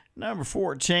 number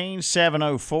 14,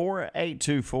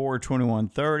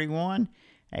 704-824-2131,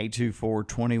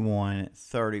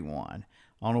 824-2131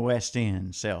 on the West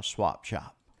End Sales Swap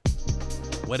Shop.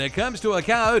 When it comes to a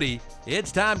coyote,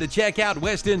 it's time to check out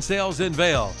West End Sales in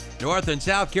Vale, North and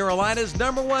South Carolina's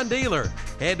 #1 dealer.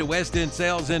 Head to West End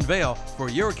Sales in Vale for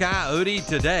your coyote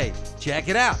today. Check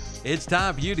it out. It's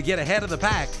time for you to get ahead of the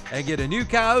pack and get a new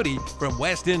coyote from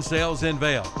West End Sales in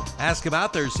Vale. Ask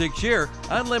about their 6-year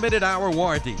unlimited hour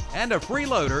warranty and a free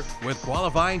loader with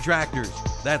qualifying tractors.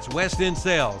 That's West End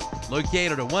Sales,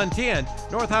 located at 110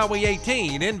 North Highway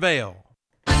 18 in Vale.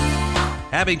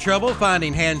 Having trouble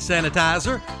finding hand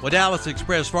sanitizer? Well, Dallas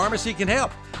Express Pharmacy can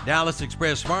help. Dallas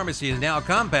Express Pharmacy is now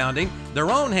compounding their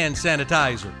own hand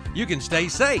sanitizer. You can stay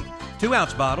safe.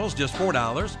 2-ounce bottles, just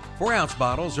 $4. 4-ounce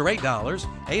bottles are $8.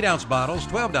 8-ounce bottles,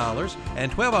 $12. And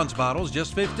 12-ounce bottles,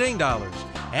 just $15.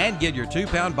 And get your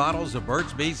 2-pound bottles of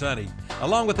Burt's Bees Honey,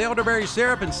 along with elderberry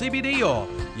syrup and CBD oil.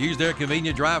 Use their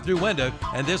convenient drive-through window.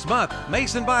 And this month,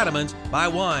 Mason Vitamins, buy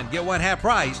one, get one half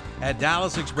price at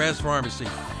Dallas Express Pharmacy,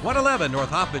 111 North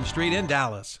Hoffman Street in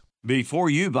Dallas. Before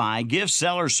you buy, give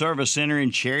Seller Service Center in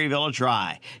Cherryville a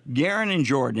try. Garen and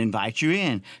Jordan invite you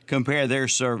in. Compare their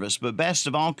service, but best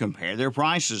of all, compare their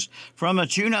prices. From a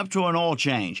tune-up to an oil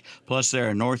change. Plus, they're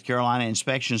a North Carolina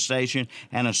inspection station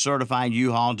and a certified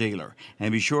U-Haul dealer.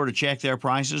 And be sure to check their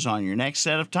prices on your next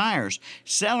set of tires.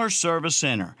 Seller Service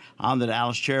Center on the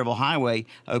Dallas-Cherryville Highway,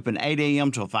 open 8 a.m.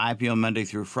 till 5 p.m. Monday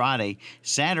through Friday.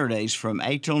 Saturdays from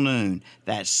 8 till noon.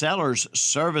 That's Sellers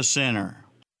Service Center.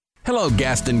 Hello,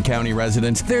 Gaston County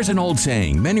residents. There's an old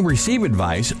saying, many receive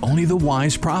advice, only the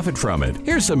wise profit from it.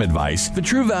 Here's some advice. The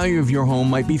true value of your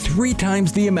home might be 3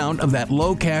 times the amount of that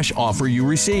low cash offer you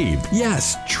received.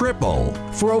 Yes, triple.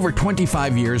 For over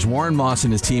 25 years, Warren Moss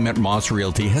and his team at Moss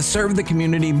Realty has served the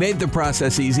community, made the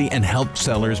process easy, and helped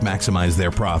sellers maximize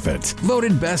their profits.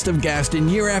 Voted best of Gaston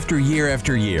year after year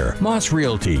after year. Moss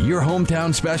Realty, your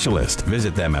hometown specialist.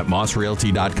 Visit them at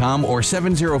mossrealty.com or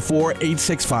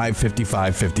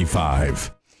 704-865-5555.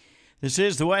 This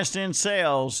is the West End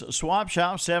Sales Swap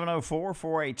Shop,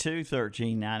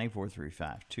 704-482-1390,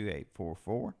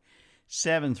 435-2844,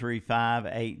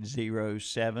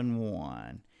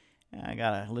 735-8071. I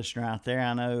got a listener out there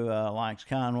I know likes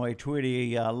Conway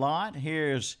Twitty a lot.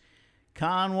 Here's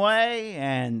Conway,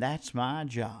 and That's My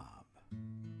Job.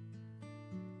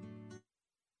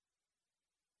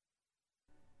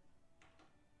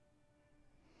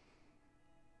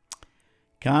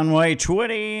 Conway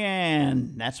Twitty,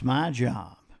 and That's My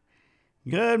Job.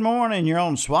 Good morning. You're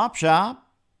on Swap Shop.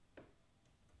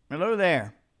 Hello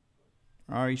there.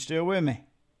 Are you still with me?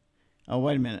 Oh,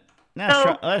 wait a minute.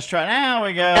 Now let's try. Now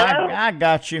we go. I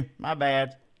got you. My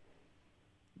bad.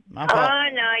 My fault. Oh,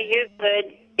 no, you're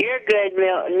good. You're good,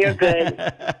 Milton. You're good.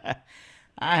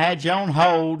 I had you on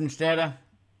hold instead of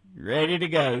ready to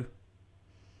go.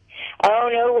 Oh,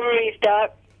 no worries,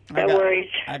 Doc. No worries.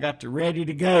 I got the ready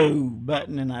to go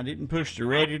button, and I didn't push the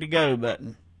ready to go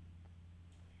button.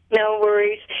 No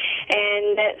worries.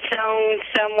 And that song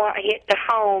somewhat hit the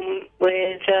home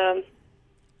with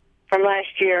from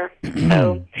last year.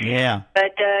 So yeah.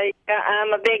 But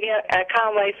I'm a big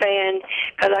Conway fan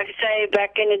because, like I say,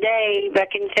 back in the day,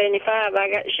 back in '75, I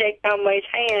got to shake Conway's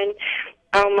hand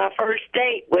on my first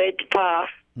date with Pa.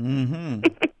 Mm-hmm.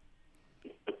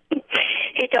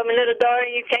 He told me, little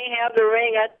darling, you can't have the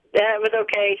ring. That was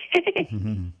okay.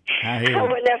 I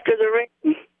went after the ring.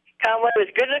 Conway was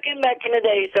good looking back in the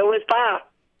day, so was Pa.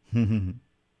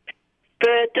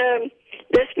 But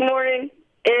this morning,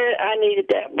 I needed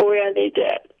that. Boy, I need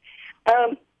that.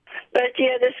 But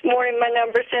yeah, this morning, my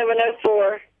number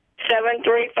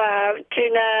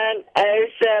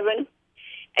 704-735-2907.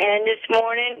 And this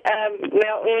morning,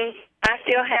 Milton, I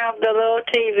still have the little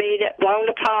TV that belonged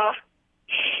to Pa.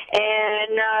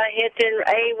 And it's in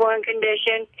A1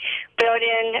 condition,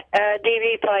 built-in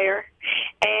DVD player,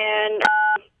 and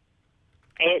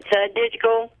it's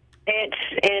digital. And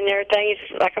everything is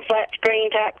like a flat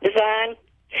screen type design.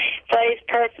 Plays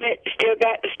perfect. Still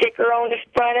got the sticker on the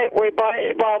front of it. We bought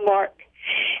it at Walmart,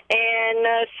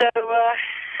 and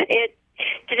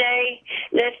today.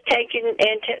 Let's take it and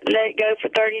let it go for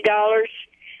 $30.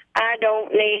 I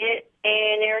don't need it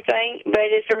and everything, but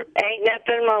ain't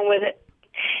nothing wrong with it.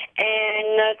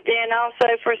 And then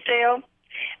also for sale,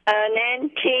 an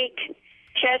antique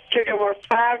Chester door,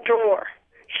 5-drawer,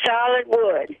 solid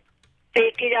wood,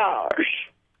 $50.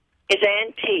 It's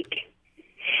antique.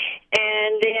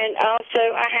 And then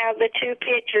also I have the two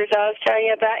pictures I was telling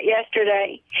you about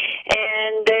yesterday,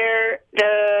 and they're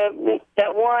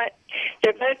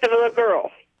both of a little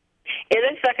girl. It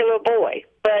looks like a little boy,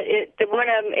 but one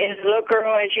of them is a little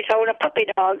girl, and she's holding a puppy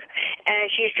dog, and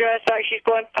she's dressed like she's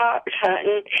going fox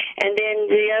hunting. And then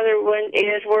the other one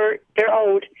is where they're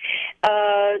old,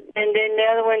 and then the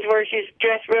other one's where she's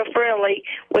dressed real friendly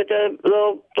with a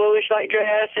little bluish light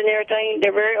dress and everything.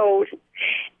 They're very old,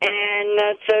 and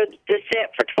so the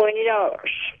set for $20.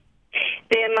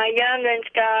 Then my young one's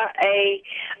got a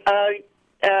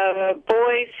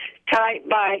boys type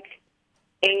bike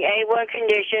in A1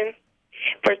 condition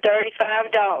for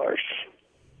 $35.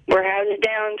 We're having to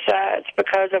downsize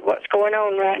because of what's going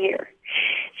on right here.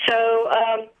 So,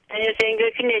 and it's in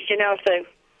good condition also.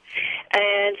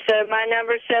 And so my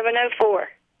number is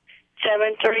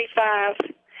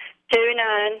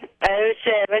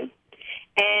 704-735-2907.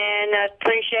 And I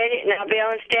appreciate it, and I'll be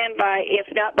on standby. If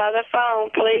not by the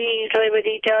phone, please leave a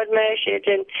detailed message.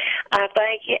 And I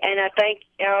thank you, and I thank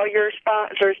all your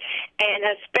sponsors, and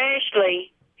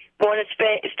especially want to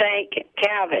thank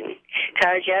Calvin,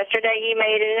 because yesterday he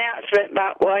made an announcement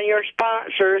about one of your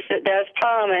sponsors that does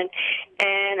plumbing,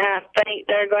 and I think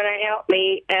they're going to help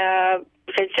me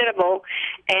considerable.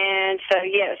 And so,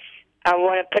 yes, I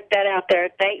want to put that out there.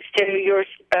 Thanks to your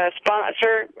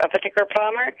sponsor, a particular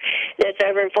plumber that's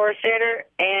over in Forest Center.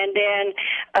 And then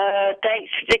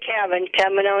thanks to Calvin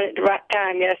coming on at the right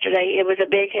time yesterday. It was a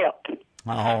big help.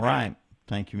 All right.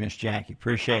 Thank you, Miss Jackie.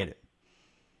 Appreciate it.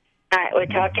 All right. We'll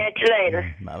talk at you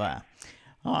later. Bye-bye.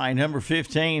 All right, number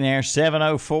 15 there,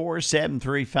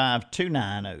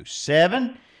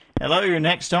 704-735-2907. Hello, you're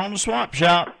next on the Swap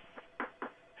Shop.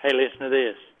 Hey, listen to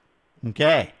this.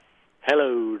 Okay.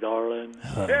 Hello, darling.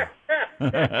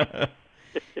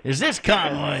 Is this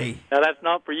Conway? Now, that's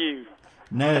not for you.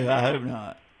 No, I hope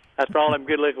not. That's for all them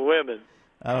good-looking women.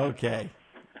 Okay.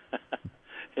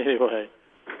 Anyway,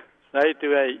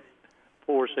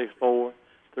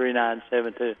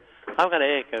 828-464-3972. I've got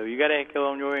an echo. You got an echo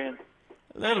on your end?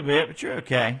 A little bit, but you're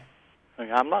okay.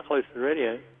 I'm not close to the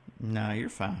radio. No, you're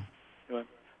fine.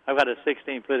 I've got a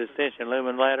 16-foot extension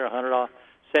lumen ladder, $100,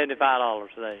 $75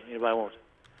 today. Anybody wants it?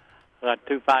 I got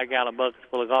 2 5-gallon buckets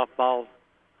full of golf balls.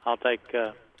 I'll take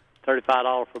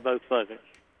 $35 for both buckets.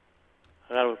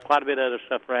 I got quite a bit of other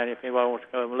stuff around here if anybody wants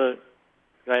to come and look.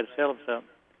 Glad to sell them something.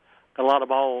 Got a lot of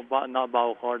not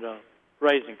ball cards,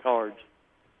 racing cards.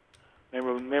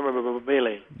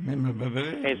 Memorabilia.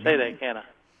 Can't say that, can I?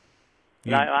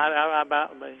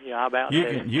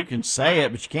 You can say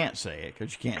it, but you can't say it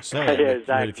because you can't say it. Yeah, but,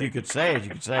 exactly. But if you could say it, you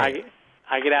could say it.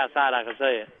 I get outside, I can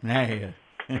say it. Yeah.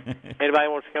 Anybody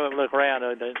wants to come and look around,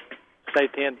 they stay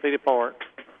 10 feet apart.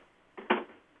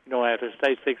 You don't have to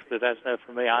stay 6 foot. That's enough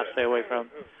for me. I stay away from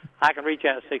them. I can reach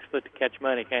out 6 foot to catch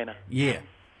money, can't I? Yeah.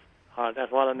 All right,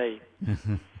 that's what I need.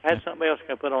 I had something else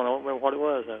I put on. I don't remember what it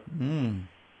was, though.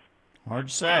 Hard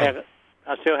to say.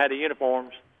 I still had the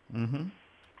uniforms. Mm-hmm.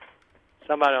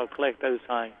 Somebody will collect those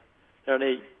things. They're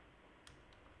neat.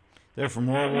 They're from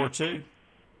World War II?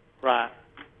 Right.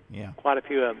 Yeah. Quite a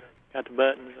few of them. Got the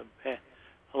buttons,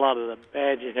 a lot of the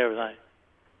badges and everything.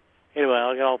 Anyway,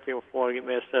 I'll get off here before I get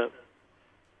messed up.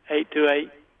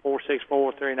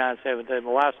 828-464-3972.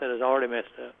 My wife said it's already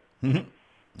messed up.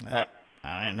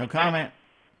 I ain't no comment.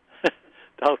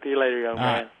 Talk to you later, young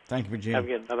man. Right. Thank you, Jim. Have a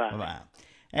good one. Bye-bye. Bye-bye.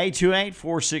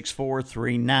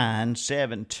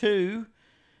 828-464-3972.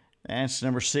 That's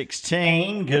number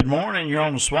 16. Good morning. You're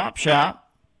on the Swap Shop.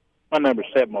 My number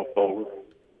is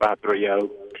 704-530-1932.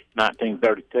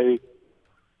 This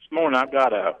morning I've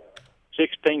got a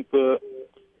 16-foot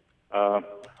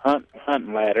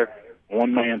hunting ladder,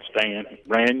 one-man stand,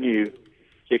 brand new,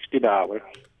 $60.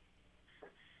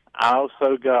 I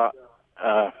also got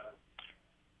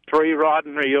 3 rod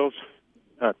and reels,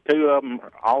 2 of them,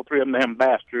 all 3 of them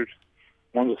bastards.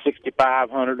 One's a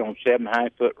 6,500 on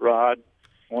 7.5-foot rod.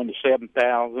 One's a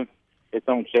 7,000. It's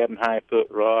on 7.5-foot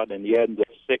rod, and the other's a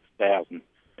 6,000.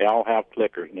 They all have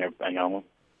clickers and everything on them.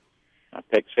 I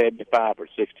take 75 or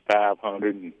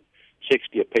 6,500 and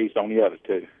 60 a piece on the other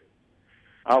 2.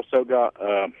 I also got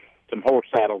some horse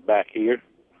saddles back here.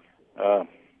 4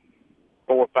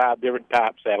 or 5 different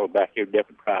type saddles back here,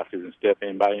 different prices and stuff.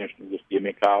 Anybody interested, just give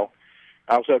me a call.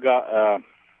 I also got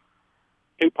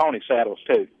 2 pony saddles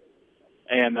too,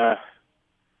 and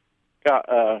got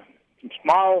some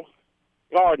small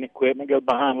garden equipment. Goes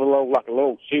behind a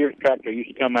little Sears tractor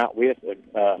used to come out with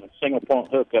a single point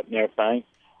hookup and everything.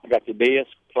 I got the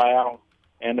disc, plow,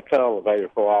 and the cultivator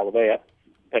for all of that.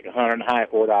 Take $150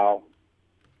 for it all.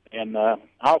 And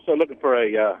also looking for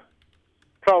a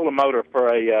trolling motor for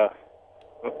a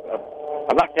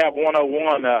I'd like to have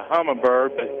 101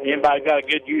 Humminbird, but anybody got a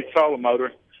good used trolling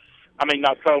motor? I mean,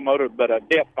 not trolling motor, but a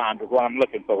depth finder is what I'm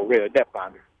looking for, really, a depth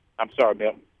finder. I'm sorry,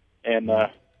 Milton. And if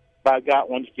I got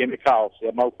one, just give me a call,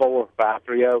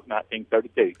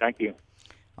 704-530-1932. Thank you.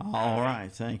 All right,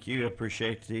 thank you.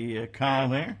 Appreciate the call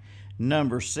there.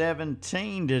 Number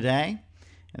 17 today,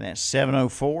 and that's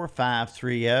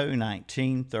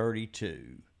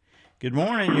 704-530-1932. Good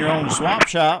morning. You're on the Swap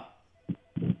Shop.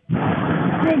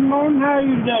 Good morning. How are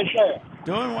you today, sir?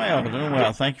 Doing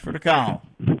well. Thank you for the call.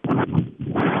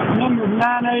 Number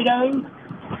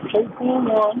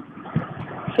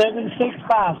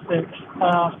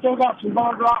 980-241-7656. Still got some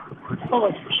Bond Rock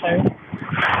pullets for sale.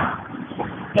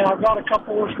 And I've got a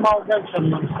couple of small goats I'm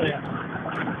going to sell.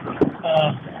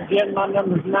 Again, my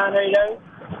number is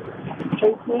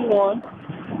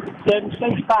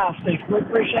 980-241-7656. We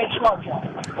appreciate Swap Shop.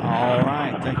 All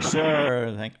right. Thanks,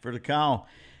 sir. Thank you for the call.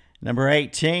 Number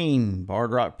 18,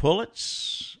 Bard Rock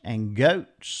pullets and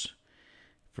goats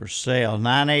for sale.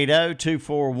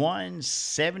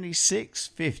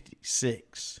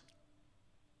 980-241-7656.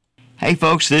 Hey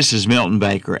folks, this is Milton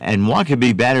Baker, and what could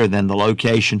be better than the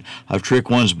location of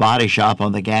Trick One's Body Shop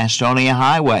on the Gastonia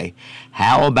Highway?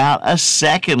 How about a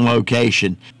second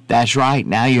location? That's right,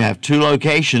 now you have two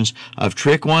locations of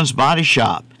Trick One's Body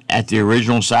Shop. At the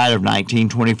original site of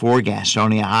 1924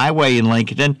 Gastonia Highway in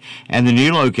Lincoln and the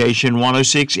new location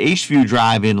 106 Eastview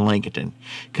Drive in Lincoln.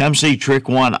 Come see Trick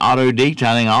One Auto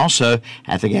Detailing also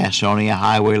at the Gastonia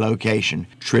Highway location.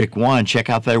 Trick One, check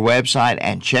out their website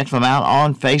and check them out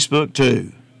on Facebook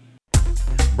too.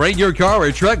 Bring your car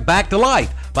or truck back to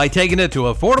life by taking it to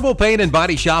Affordable Paint and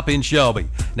Body Shop in Shelby.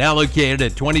 Now located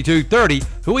at 2230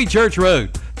 Huey Church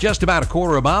Road, just about a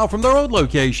quarter of a mile from their old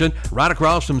location, right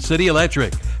across from City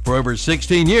Electric. For over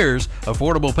 16 years,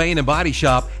 Affordable Paint and Body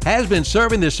Shop has been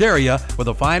serving this area with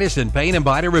the finest in paint and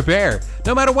body repair.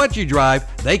 No matter what you drive,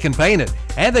 they can paint it,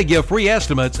 and they give free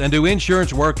estimates and do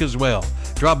insurance work as well.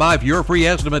 Drop by for your free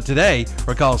estimate today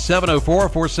or call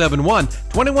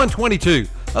 704-471-2122.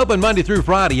 Open Monday through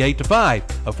Friday, 8 to 5.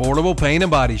 Affordable Paint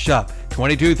and Body Shop,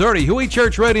 2230 Huey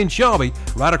Church Road in Shelby,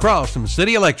 right across from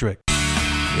City Electric.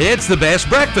 It's the best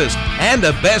breakfast and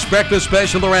the best breakfast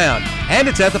special around. And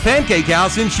it's at the Pancake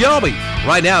House in Shelby.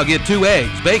 Right now, get 2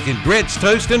 eggs, bacon, grits,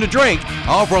 toast, and a drink,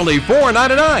 all for only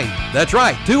 $4.99. That's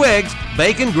right, 2 eggs,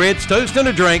 bacon, grits, toast, and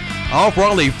a drink, all for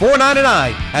only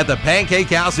 $4.99 at the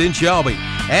Pancake House in Shelby.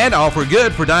 And all for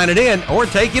good for dining in or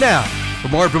taking out. For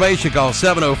more information, call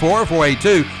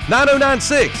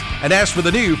 704-482-9096 and ask for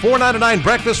the new $4.99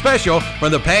 breakfast special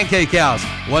from the Pancake House,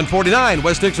 149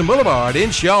 West Dixon Boulevard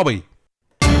in Shelby.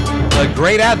 The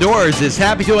Great Outdoors is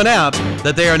happy to announce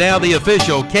that they are now the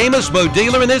official Camus boat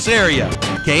dealer in this area.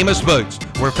 Camus Boats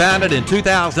were founded in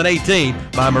 2018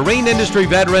 by marine industry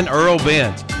veteran Earl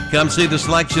Benz. Come see the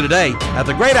selection today at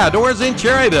the Great Outdoors in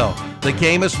Cherryville. The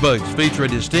Camus boats feature a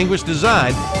distinguished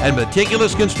design and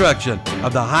meticulous construction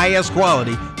of the highest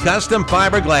quality custom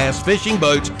fiberglass fishing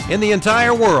boats in the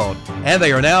entire world. And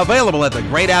they are now available at the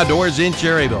Great Outdoors in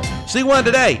Cherryville. See one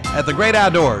today at the Great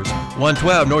Outdoors,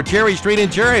 112 North Cherry Street in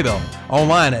Cherryville.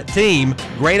 Online at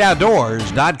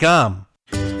teamgreatoutdoors.com.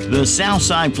 The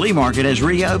Southside Flea Market has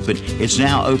reopened. It's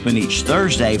now open each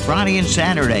Thursday, Friday, and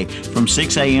Saturday from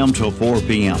 6 a.m. till 4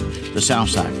 p.m. The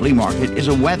Southside Flea Market is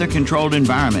a weather-controlled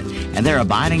environment, and they're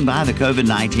abiding by the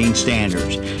COVID-19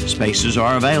 standards. Spaces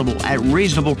are available at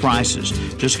reasonable prices.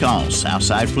 Just call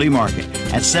Southside Flea Market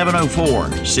at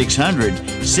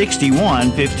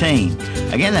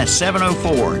 704-600-6115. Again, that's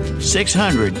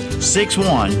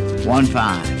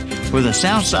 704-600-6115. For the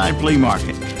Southside Flea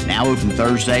Market, now open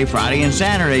Thursday, Friday, and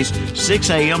Saturdays, 6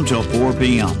 a.m. till 4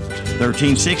 p.m.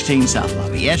 1316 South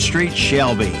Lafayette Street,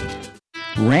 Shelby.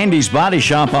 Randy's Body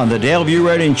Shop on the Delview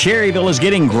Road in Cherryville is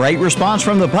getting great response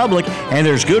from the public, and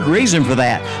there's good reason for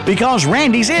that, because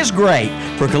Randy's is great.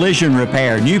 For collision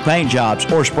repair, new paint jobs,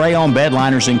 or spray-on bed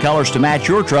liners in colors to match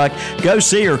your truck, go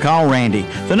see or call Randy.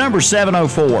 The number's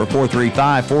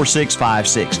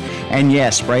 704-435-4656. And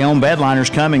yes, spray-on bed liners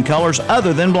come in colors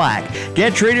other than black.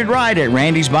 Get treated right at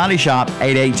Randy's Body Shop,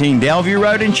 818 Delview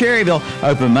Road in Cherryville,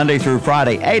 open Monday through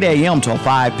Friday, 8 a.m. till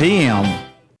 5 p.m.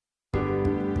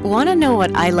 Want to know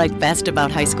what I like best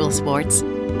about high school sports?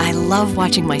 I love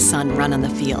watching my son run on the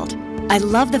field. I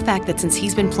love the fact that since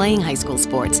he's been playing high school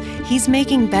sports, he's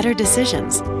making better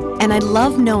decisions. And I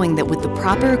love knowing that with the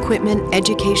proper equipment,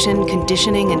 education,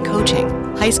 conditioning, and coaching,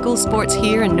 high school sports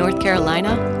here in North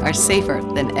Carolina are safer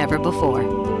than ever before.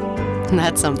 And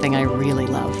that's something I really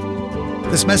love.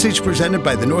 This message presented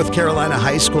by the North Carolina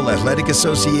High School Athletic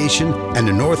Association and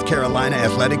the North Carolina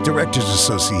Athletic Directors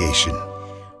Association.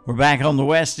 We're back on the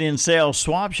West End Sales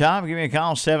Swap Shop. Give me a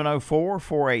call,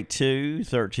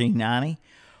 704-482-1390,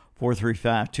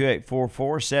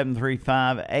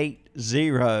 435-2844,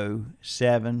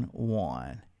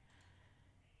 735-8071.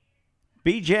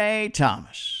 B.J.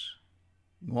 Thomas.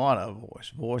 What a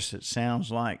voice. Voice that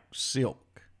sounds like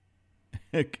silk.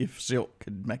 If silk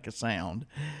could make a sound.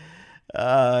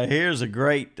 Here's a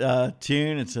great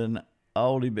tune. It's an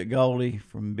oldie but goldie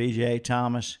from B.J.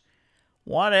 Thomas.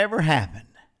 Whatever happened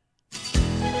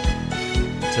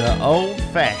to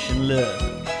old-fashioned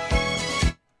love?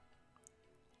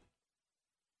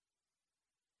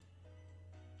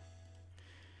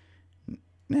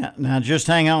 Now, just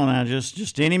hang on. Now,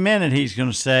 just any minute he's going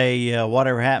to say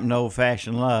whatever happened to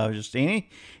old-fashioned love. Just any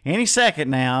second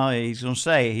now he's going to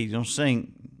say, he's going to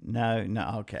sing.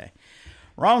 No, okay.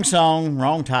 Wrong song,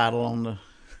 wrong title on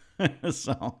the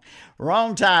song.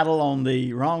 Wrong title on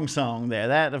the wrong song there.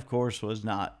 That, of course, was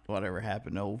not whatever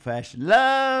happened to old-fashioned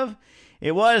love.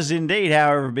 It was indeed,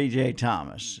 however, B.J.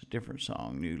 Thomas. A different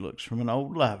song, New Looks from an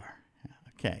Old Lover.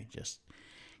 Okay, just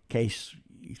in case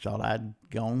you thought I'd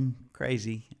gone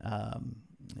crazy. It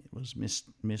was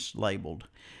mislabeled.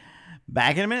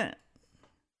 Back in a minute.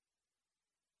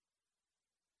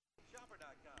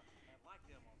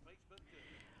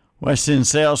 West End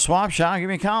Sales Swap Shop. Give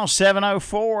me a call,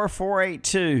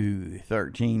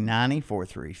 704-482-1390,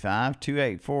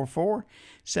 435-2844,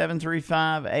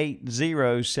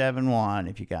 735-8071.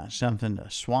 If you got something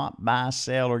to swap, buy,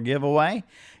 sell, or give away,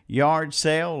 yard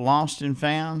sale, lost and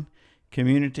found,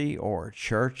 community, or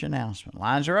church announcement.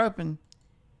 Lines are open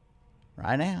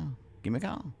right now. Give me a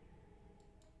call.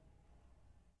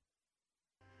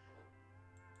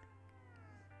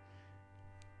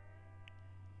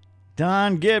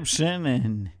 Don Gibson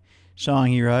and song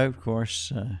he wrote, of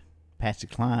course, Patsy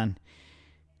Cline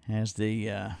has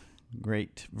the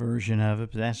great version of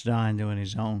it, but that's Don doing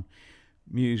his own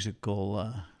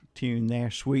musical tune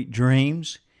there, Sweet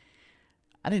Dreams.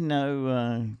 I didn't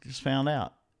know, just found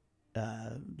out.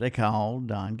 They called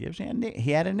Don Gibson. He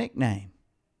had a nickname.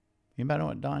 Anybody know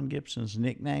what Don Gibson's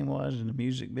nickname was in the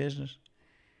music business?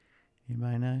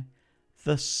 Anybody know?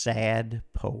 The Sad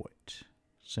Poet.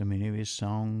 So many of his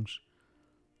songs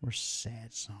were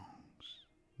sad songs.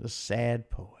 The Sad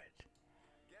Poet.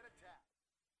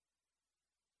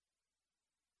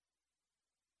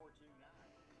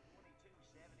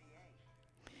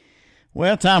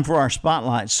 Well, time for our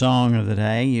spotlight song of the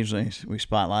day. Usually we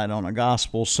spotlight on a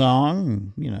gospel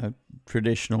song,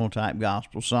 traditional type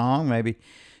gospel song, maybe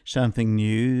something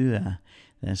new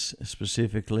that's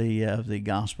specifically of the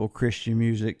gospel Christian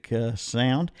music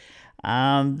sound.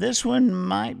 This one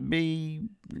might be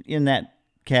in that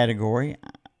category.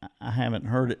 I haven't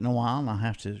heard it in a while, and I'll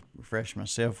have to refresh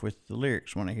myself with the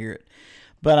lyrics when I hear it.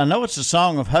 But I know it's a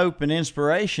song of hope and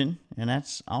inspiration, and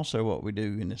that's also what we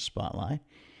do in this spotlight.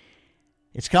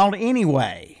 It's called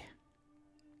Anyway.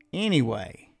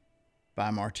 Anyway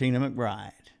by Martina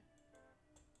McBride.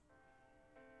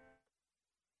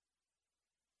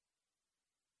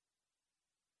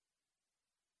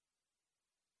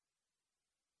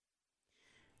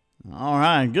 All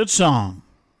right, good song.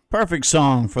 Perfect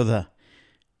song for the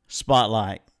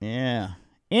spotlight. Yeah.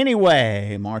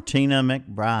 Anyway, Martina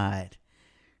McBride.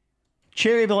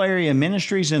 Cherryville Area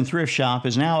Ministries and Thrift Shop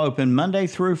is now open Monday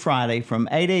through Friday from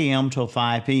 8 a.m. till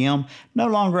 5 p.m., no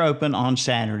longer open on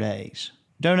Saturdays.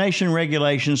 Donation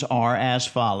regulations are as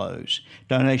follows.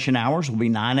 Donation hours will be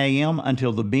 9 a.m.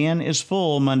 until the bin is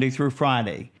full Monday through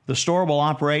Friday. The store will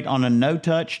operate on a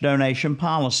no-touch donation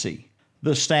policy.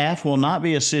 The staff will not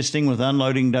be assisting with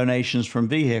unloading donations from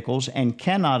vehicles and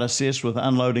cannot assist with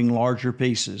unloading larger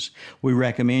pieces. We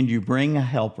recommend you bring a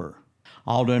helper.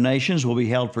 All donations will be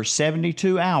held for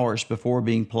 72 hours before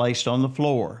being placed on the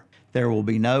floor. There will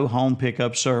be no home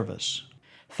pickup service.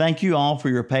 Thank you all for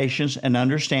your patience and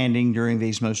understanding during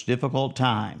these most difficult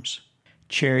times.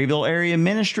 Cherryville Area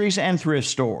Ministries and Thrift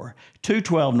Store,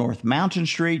 212 North Mountain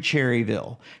Street,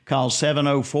 Cherryville. Call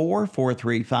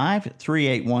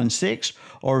 704-435-3816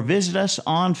 or visit us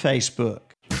on Facebook.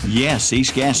 Yes,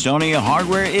 East Gastonia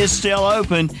Hardware is still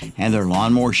open, and their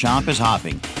lawnmower shop is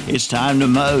hopping. It's time to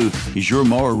mow. Is your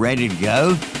mower ready to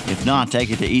go? If not, take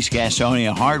it to East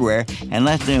Gastonia Hardware and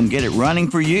let them get it running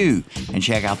for you. And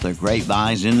check out the great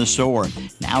buys in the store.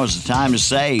 Now is the time to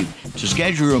save. To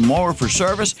schedule your mower for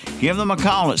service, give them a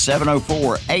call at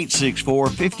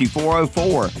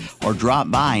 704-864-5404 or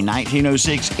drop by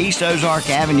 1906 East Ozark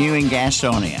Avenue in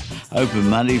Gastonia. Open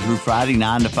Monday through Friday,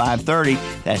 9 to 5:30.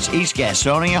 That's East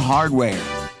Gastonia Hardware.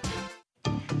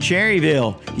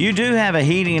 Cherryville, you do have a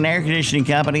heating and air conditioning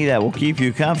company that will keep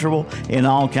you comfortable in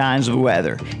all kinds of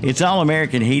weather. It's All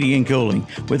American Heating and Cooling.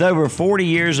 With over 40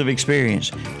 years of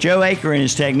experience, Joe ACRE and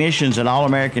his technicians at All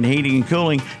American Heating and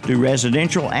Cooling do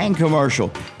residential and commercial,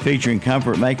 featuring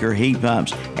Comfort Maker heat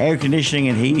pumps, air conditioning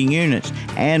and heating units,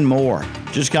 and more.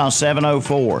 Just call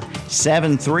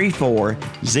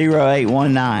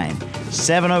 704-734-0819.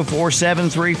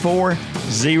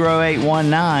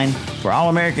 704-734-0819 for All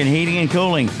American Heating and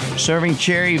Cooling, serving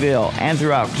Cherryville and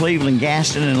throughout Cleveland,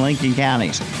 Gaston, and Lincoln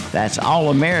counties. That's All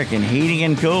American Heating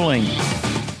and Cooling.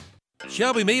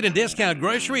 Shelby Meat and Discount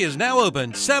Grocery is now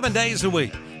open 7 days a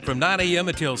week from 9 a.m.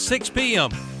 until 6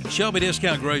 p.m. Shelby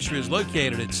Discount Grocery is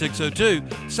located at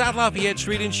 602 South Lafayette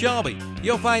Street in Shelby.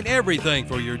 You'll find everything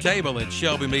for your table at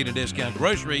Shelby Meat and Discount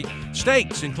Grocery.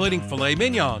 Steaks, including filet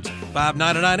mignons,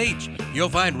 $5.99 each. You'll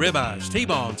find ribeyes,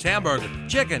 T-bones, hamburger,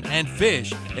 chicken, and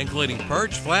fish, including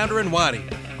perch, flounder, and whiting.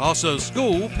 Also,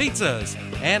 school pizzas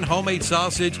and homemade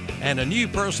sausage, and a new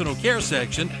personal care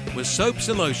section with soaps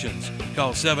and lotions.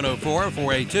 Call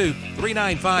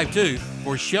 704-482-3952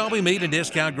 for Shelby Meat and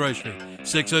Discount Grocery.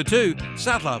 602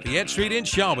 South Lafayette Street in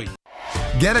Shelby.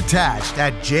 Get attached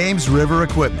at James River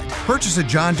Equipment. Purchase a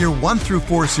John Deere 1 through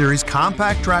 4 Series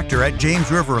compact tractor at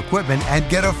James River Equipment and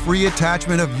get a free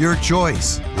attachment of your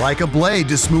choice, like a blade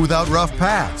to smooth out rough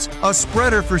paths, a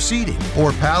spreader for seating,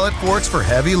 or pallet forks for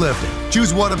heavy lifting.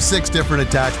 Choose one of 6 different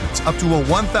attachments, up to a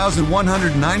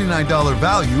 $1,199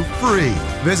 value free.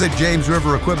 Visit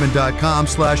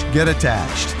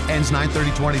jamesriverequipment.com/getattached. Ends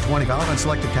 9/30/2020. Valid on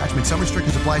select attachments. Some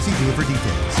restrictions apply. See dealer for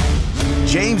details.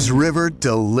 James River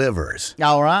delivers.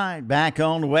 All right, back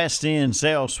on the West End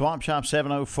Sales Swap Shop,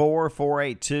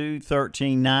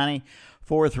 704-482-1390,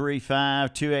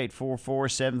 435-2844,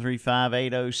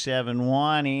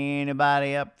 735-8071.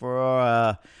 Anybody up for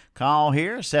a call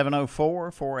here?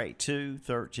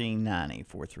 704-482-1390,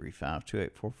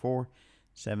 435-2844,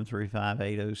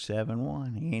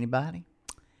 735-8071. Anybody?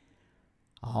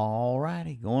 All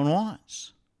righty, going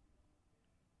once,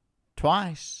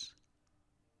 twice.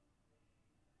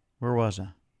 Where was I?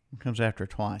 What comes after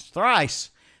twice? Thrice.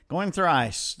 Going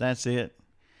thrice. That's it.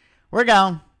 We're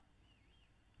gone.